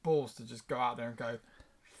had the balls to just go out there and go,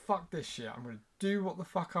 fuck this shit, I'm going to do what the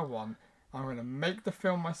fuck I want, I'm going to make the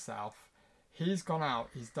film myself. He's gone out,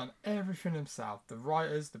 he's done everything himself. The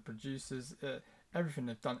writers, the producers, everything,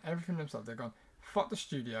 they've done everything themselves. They've gone, fuck the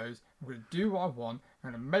studios, I'm going to do what I want,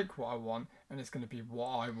 I'm going to make what I want, and it's going to be what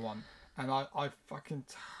I want. And I fucking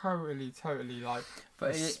totally like But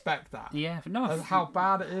respect that. Yeah, no. And how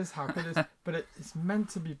bad it is, how good it is, but it's meant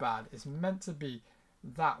to be bad. It's meant to be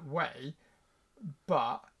that way.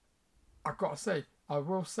 But I've got to say, I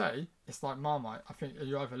will say, it's like Marmite. I think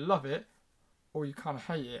you either love it or you kind of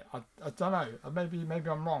hate it. I don't know. Maybe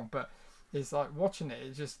I'm wrong, but it's like watching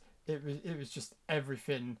it. It was just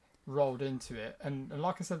everything rolled into it. And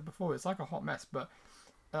like I said before, it's like a hot mess. But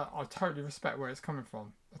I totally respect where it's coming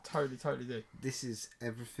from. I totally do. This is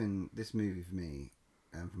everything. This movie for me,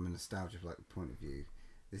 from a nostalgia point of view,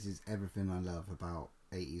 this is everything I love about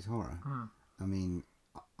 80s horror. I mean,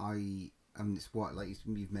 it's what, like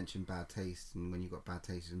you've mentioned Bad Taste, and when you've got Bad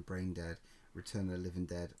Taste and Brain Dead, Return of the Living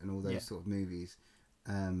Dead, and all those sort of movies.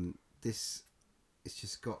 This, it's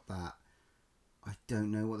just got that. I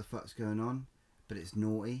don't know what the fuck's going on, but it's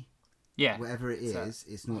naughty. Yeah. Whatever it is,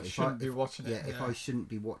 it's naughty. Shouldn't be watching it. If I shouldn't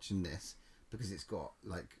be watching this, because it's got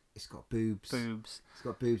boobs. Boobs. It's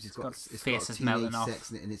got boobs. It's got faces teenage melting off.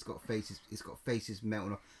 sex in it, and it's got faces. It's got faces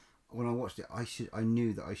melting off. When I watched it, I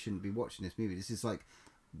knew that I shouldn't be watching this movie. This is like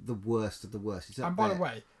the worst of the worst. It's And by the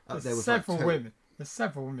way, there's several women. There's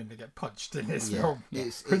several women that get punched in this film,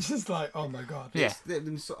 which is like, oh my god. Yeah. The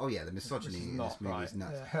misogyny in this movie is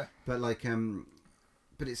nuts. Yeah. But like,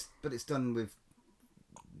 but it's done with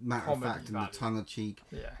matter of Comedy fact and value. the tongue of cheek.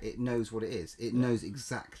 Yeah. It knows what it is. It knows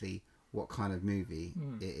exactly what kind of movie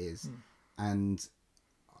it is, and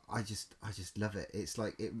I just love it. It's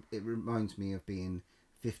like it reminds me of being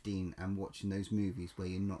 15 and watching those movies where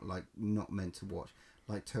you're not meant to watch,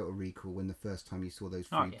 like Total Recall, when the first time you saw those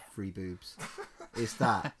free boobs. It's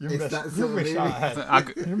that. You It's wish- that you sort of wish movie. I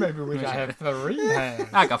had. You maybe wish I had 3 hands.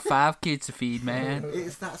 I got 5 kids to feed, man.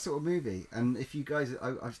 It's that sort of movie, and if you guys,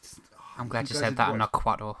 I'm glad you guys said had that and watched-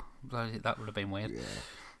 not Quato. That would have been weird. Yeah.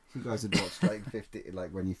 If you guys had watched like 50,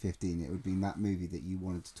 like when you're 15, it would be that movie that you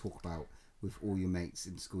wanted to talk about with all your mates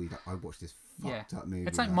in school. You'd like, I watched this fucked up movie.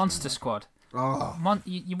 It's like last Monster night." Squad. Oh,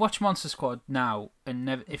 You watch Monster Squad now, and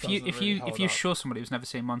if you doesn't really hold up. show somebody who's never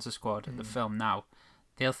seen Monster Squad the film now,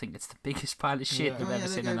 they'll think it's the biggest pile of shit Yeah. they've Oh, ever yeah,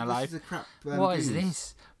 seen they in go, their "This is life. a crap, What is Goonies."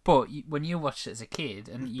 this? But when you watched it as a kid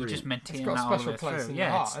and It's you just brilliant. maintain It's got a that all the special way place through, in your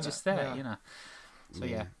yeah, heart, it's innit? just there, Yeah. you know. So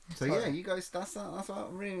yeah. So yeah, you guys, that's why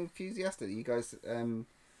I'm really enthusiastic. You guys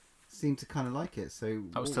seem to kind of like it. So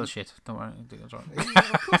I was still shit. Don't worry. That's right.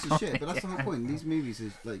 Yeah, of course it's shit, but that's the whole point. These movies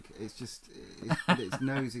is like it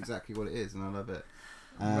knows exactly what it is, and I love it.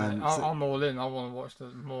 Right, So- I'm all in. I want to watch the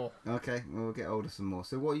more. okay, well, we'll get older some more.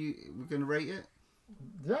 So what we're going to rate it?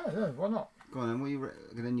 Yeah, why not? Go on then.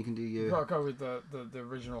 Then you can do You your. gotta go with the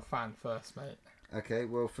original fan first, mate. Okay,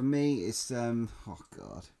 well for me it's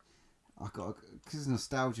oh god, because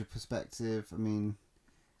nostalgia perspective. I mean,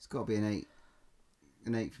 it's got to be an 8.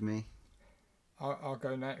 An 8 for me. I'll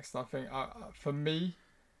go next. I think for me,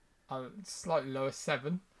 slightly lower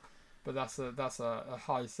 7, but that's a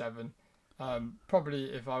high 7. Probably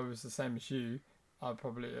if I was the same as you, I'd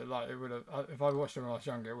probably it would have. If I watched it when I was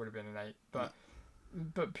younger, it would have been an 8.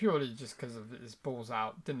 But purely just because of its balls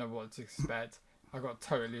out, didn't know what to expect. I got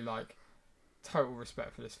total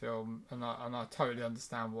respect for this film, and I totally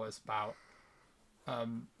understand what it's about.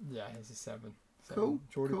 Yeah, he's a 7. Cool,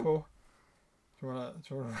 Geordie cool. Paul. Do you want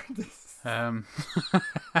to read this? Um,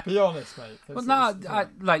 Be honest, mate. well,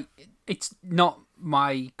 no, it's not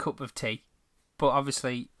my cup of tea, but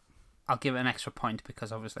obviously I'll give it an extra point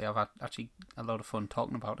because obviously I've had actually a lot of fun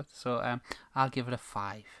talking about it. So I'll give it a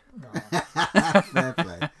 5. Fair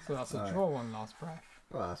play. So that's a draw on last breath.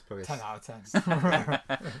 Well, that's probably 10 out of 10.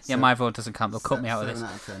 Yeah, my vote doesn't count. They'll cut me out of 7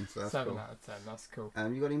 this. out of 10. So that's 7 cool. out of 10. That's cool.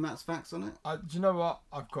 You got any Matt's facts on it? Do you know what?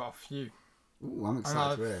 I've got a few. Ooh, I'm And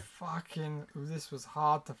excited to hear. this was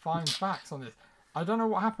hard to find facts on this. I don't know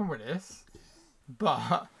what happened with this,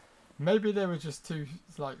 but maybe they were just too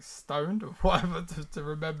stoned or whatever to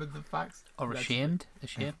remember the facts. Or ashamed.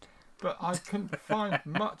 But I couldn't find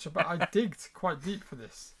much about. I digged quite deep for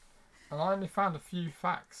this, and I only found a few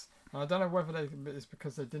facts. And I don't know whether it's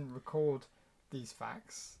because they didn't record these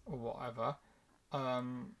facts or whatever.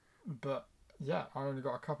 But yeah, I only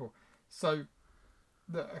got a couple. So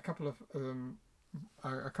a couple of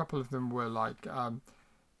them were like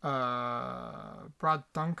Brad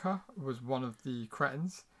Dunker was one of the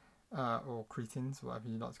cretins, or cretins, whatever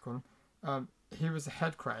you like to call them. He was a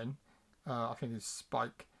head cretin. I think it's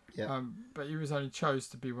Spike. Yeah. But he was only chose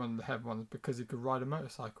to be one of the head ones because he could ride a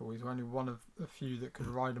motorcycle. He's only one of a few that could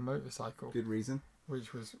ride a motorcycle, Good reason.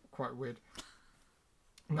 which was quite weird.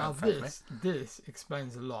 Now fair play. this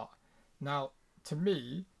explains a lot. Now, to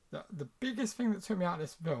me, the biggest thing that took me out of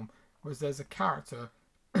this film was there's a character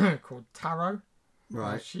called Taro.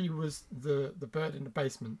 Right. She was the bird in the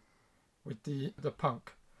basement with the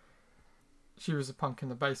punk. She was a punk in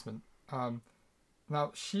the basement.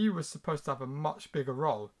 Now, she was supposed to have a much bigger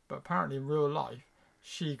role, but apparently in real life,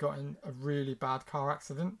 she got in a really bad car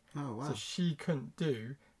accident. Oh, wow. So she couldn't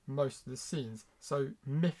do most of the scenes. So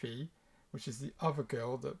Miffy, which is the other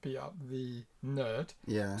girl that beat up the nerd,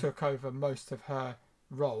 Yeah. took over most of her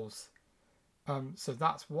roles. So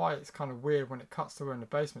that's why it's kind of weird when it cuts to her in the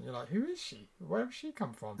basement. You're like, who is she? Where has she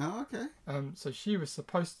come from? Oh, okay. So she was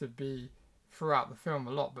supposed to be throughout the film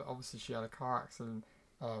a lot, but obviously she had a car accident.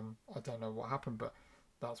 I don't know what happened, but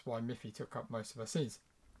that's why Miffy took up most of her scenes.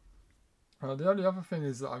 The only other thing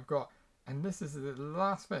is that I've got, and this is the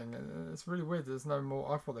last thing, and it's really weird, there's no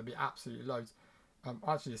more. I thought there'd be absolutely loads.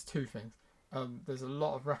 Actually, there's 2 things. There's a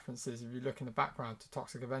lot of references, if you look in the background, to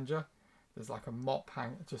Toxic Avenger. There's like a mop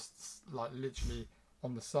just like literally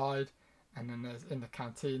on the side, and then there's in the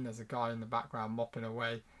canteen there's a guy in the background mopping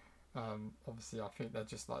away. Obviously I think they're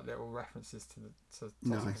just like little references to Toxic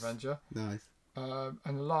Nice. Avenger. Nice. And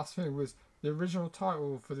the last thing was the original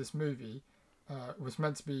title for this movie was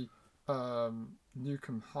meant to be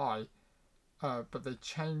Nukem High, but they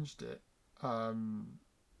changed it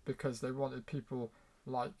because they wanted people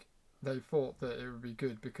they thought that it would be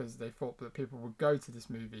good because they thought that people would go to this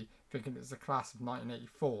movie thinking it was the class of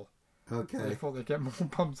 1984. Okay. They thought they'd get more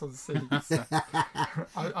bumps on seats.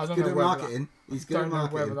 I don't Good know at whether marketing. He's good at don't know whether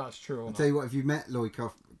marketing. that's true or I'll not. tell you what, if you met Lloyd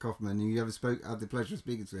Kaufman and you ever had the pleasure of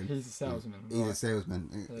speaking to him, He's a salesman. he's a right. salesman.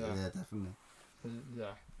 Yeah. Yeah, definitely. Yeah,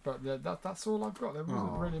 but that's all I've got. There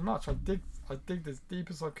wasn't really much. I digged as deep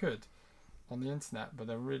as I could on the internet, but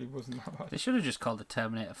there really wasn't that much. They should have just called it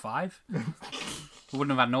Terminator 5. It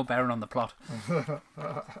wouldn't have had no bearing on the plot.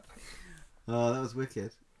 Oh, that was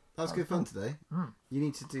wicked. That was good fun today. You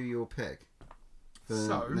need to do your pick for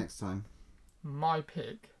So- next time. My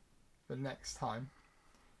pick for next time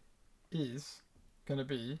is gonna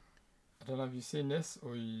be. I don't know if you've seen this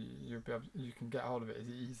or you can get hold of it. Is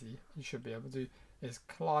it easy? You should be able to. Is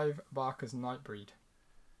Clive Barker's Nightbreed.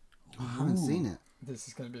 I haven't seen it. This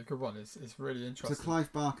is going to be a good one. It's really So interesting.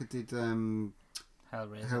 Clive Barker did Hellraiser.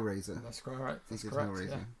 Hellraiser. That's correct. That's He did correct.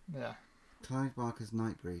 Hellraiser. Yeah. Clive Barker's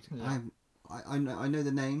Nightbreed. Yeah. I know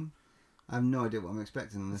the name. I have no idea what I'm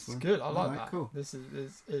expecting on this It's one. good. I like Alright, that. Cool. This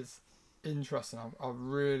is interesting. I'm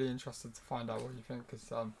really interested to find out what you think because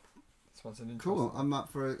this one's an interesting. Cool. I'm up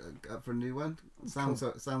for a new one. Sounds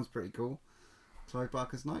pretty cool. Clive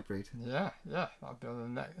Barker's Nightbreed. Yeah. That'll be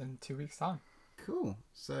on the in 2 weeks' time. Cool.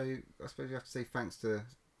 So I suppose you have to say thanks to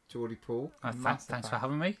Geordie Paul. Massive Thanks for fan.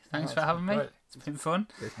 having me. Thanks Yeah, for it's having been me. great. It's been fun.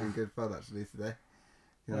 It's been good fun actually today.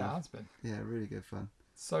 Yeah, it has been. Yeah, really good fun.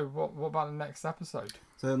 So what about the next episode?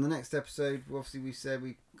 So in the next episode, obviously we said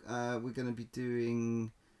we're going to be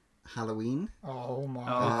doing Halloween. Oh my Oh.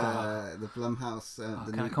 god. The Blumhouse.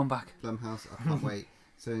 The Can I new come back? Blumhouse. I can't wait.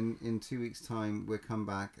 So in 2 weeks' time, we'll come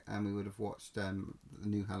back and we would have watched the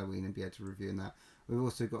new Halloween and be able to review that. We've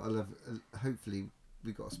also got hopefully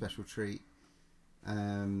we got a special treat.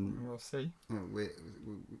 We'll see.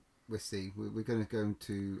 We'll see. We're going to go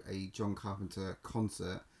to a John Carpenter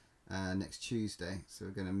concert next Tuesday. So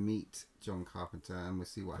we're going to meet John Carpenter and we'll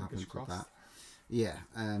see what Fingers happens with crossed. that. Yeah.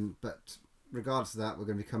 But regardless of that, we're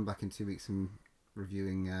going to be coming back in 2 weeks and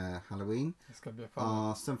reviewing Halloween. It's going to be a fun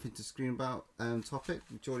one. Something to scream about topic.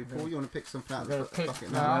 Geordie Paul, you want to pick something out We're of gonna the pick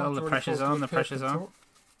bucket now. now? Well, the Jordan pressure's Paul's on, gonna the pressure's pick and on. talk.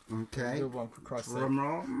 Okay. Good one, for Christ's sake. Drum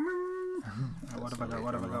roll. What have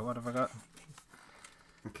I got?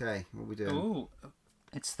 Okay, what are we doing? Oh,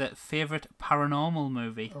 it's the favourite paranormal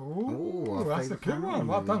movie. Ooh, our that's a favourite good one. paranormal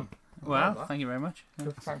Well movie. done. Well, that. thank you very much. Yeah.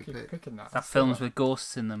 Good, thank you good for pick. picking that. That films with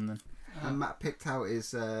ghosts in them, then. And Matt picked out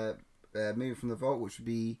his movie from the vault, which would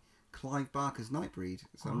be Clive Barker's Nightbreed.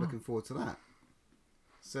 So I'm looking forward to that.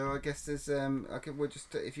 So I guess there's we'll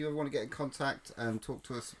just if you ever want to get in contact and talk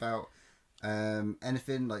to us about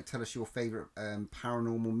anything, like tell us your favourite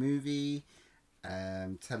paranormal movie,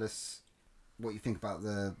 tell us what you think about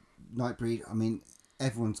the Nightbreed. I mean,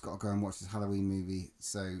 everyone's got to go and watch this Halloween movie.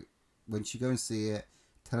 So once you go and see it,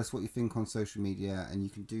 tell us what you think on social media, and you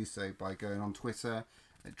can do so by going on Twitter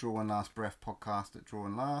at Draw One Last Breath Podcast at Draw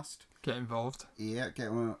One Last. Get involved. Yeah, get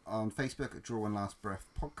on Facebook at Draw One Last Breath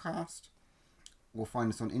Podcast. Or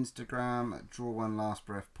find us on Instagram at Draw One Last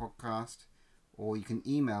Breath Podcast. Or you can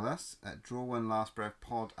email us at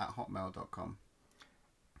drawonelastbreathpod@hotmail.com.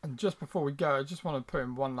 And just before we go, I just want to put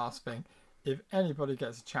in one last thing. If anybody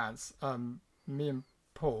gets a chance, me and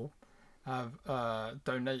Paul have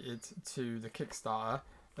donated to the Kickstarter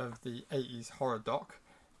of the 80s horror doc.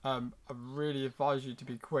 I really advise you to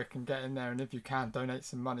be quick and get in there, and if you can, donate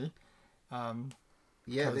some money. Yeah,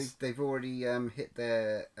 Because- they've already hit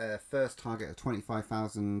their first target of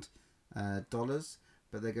 $25,000,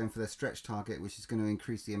 but they're going for their stretch target, which is going to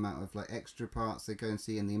increase the amount of like extra parts they go and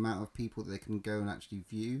see and the amount of people that they can go and actually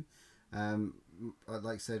view.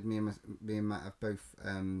 Like I said, me and Matt have both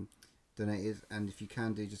donated, and if you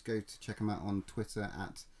can do, just go to check them out on Twitter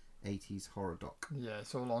at 80s Horror Doc. Yeah,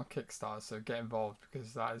 it's all on Kickstarter, so get involved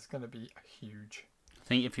because that is going to be huge. I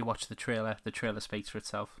think if you watch the trailer speaks for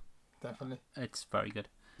itself. Definitely. It's very good.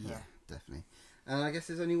 Yeah, definitely. And I guess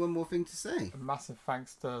there's only one more thing to say. A massive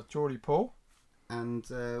thanks to Geordie Paul. And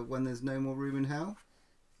when there's no more room in hell,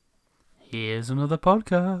 Here's another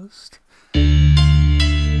podcast.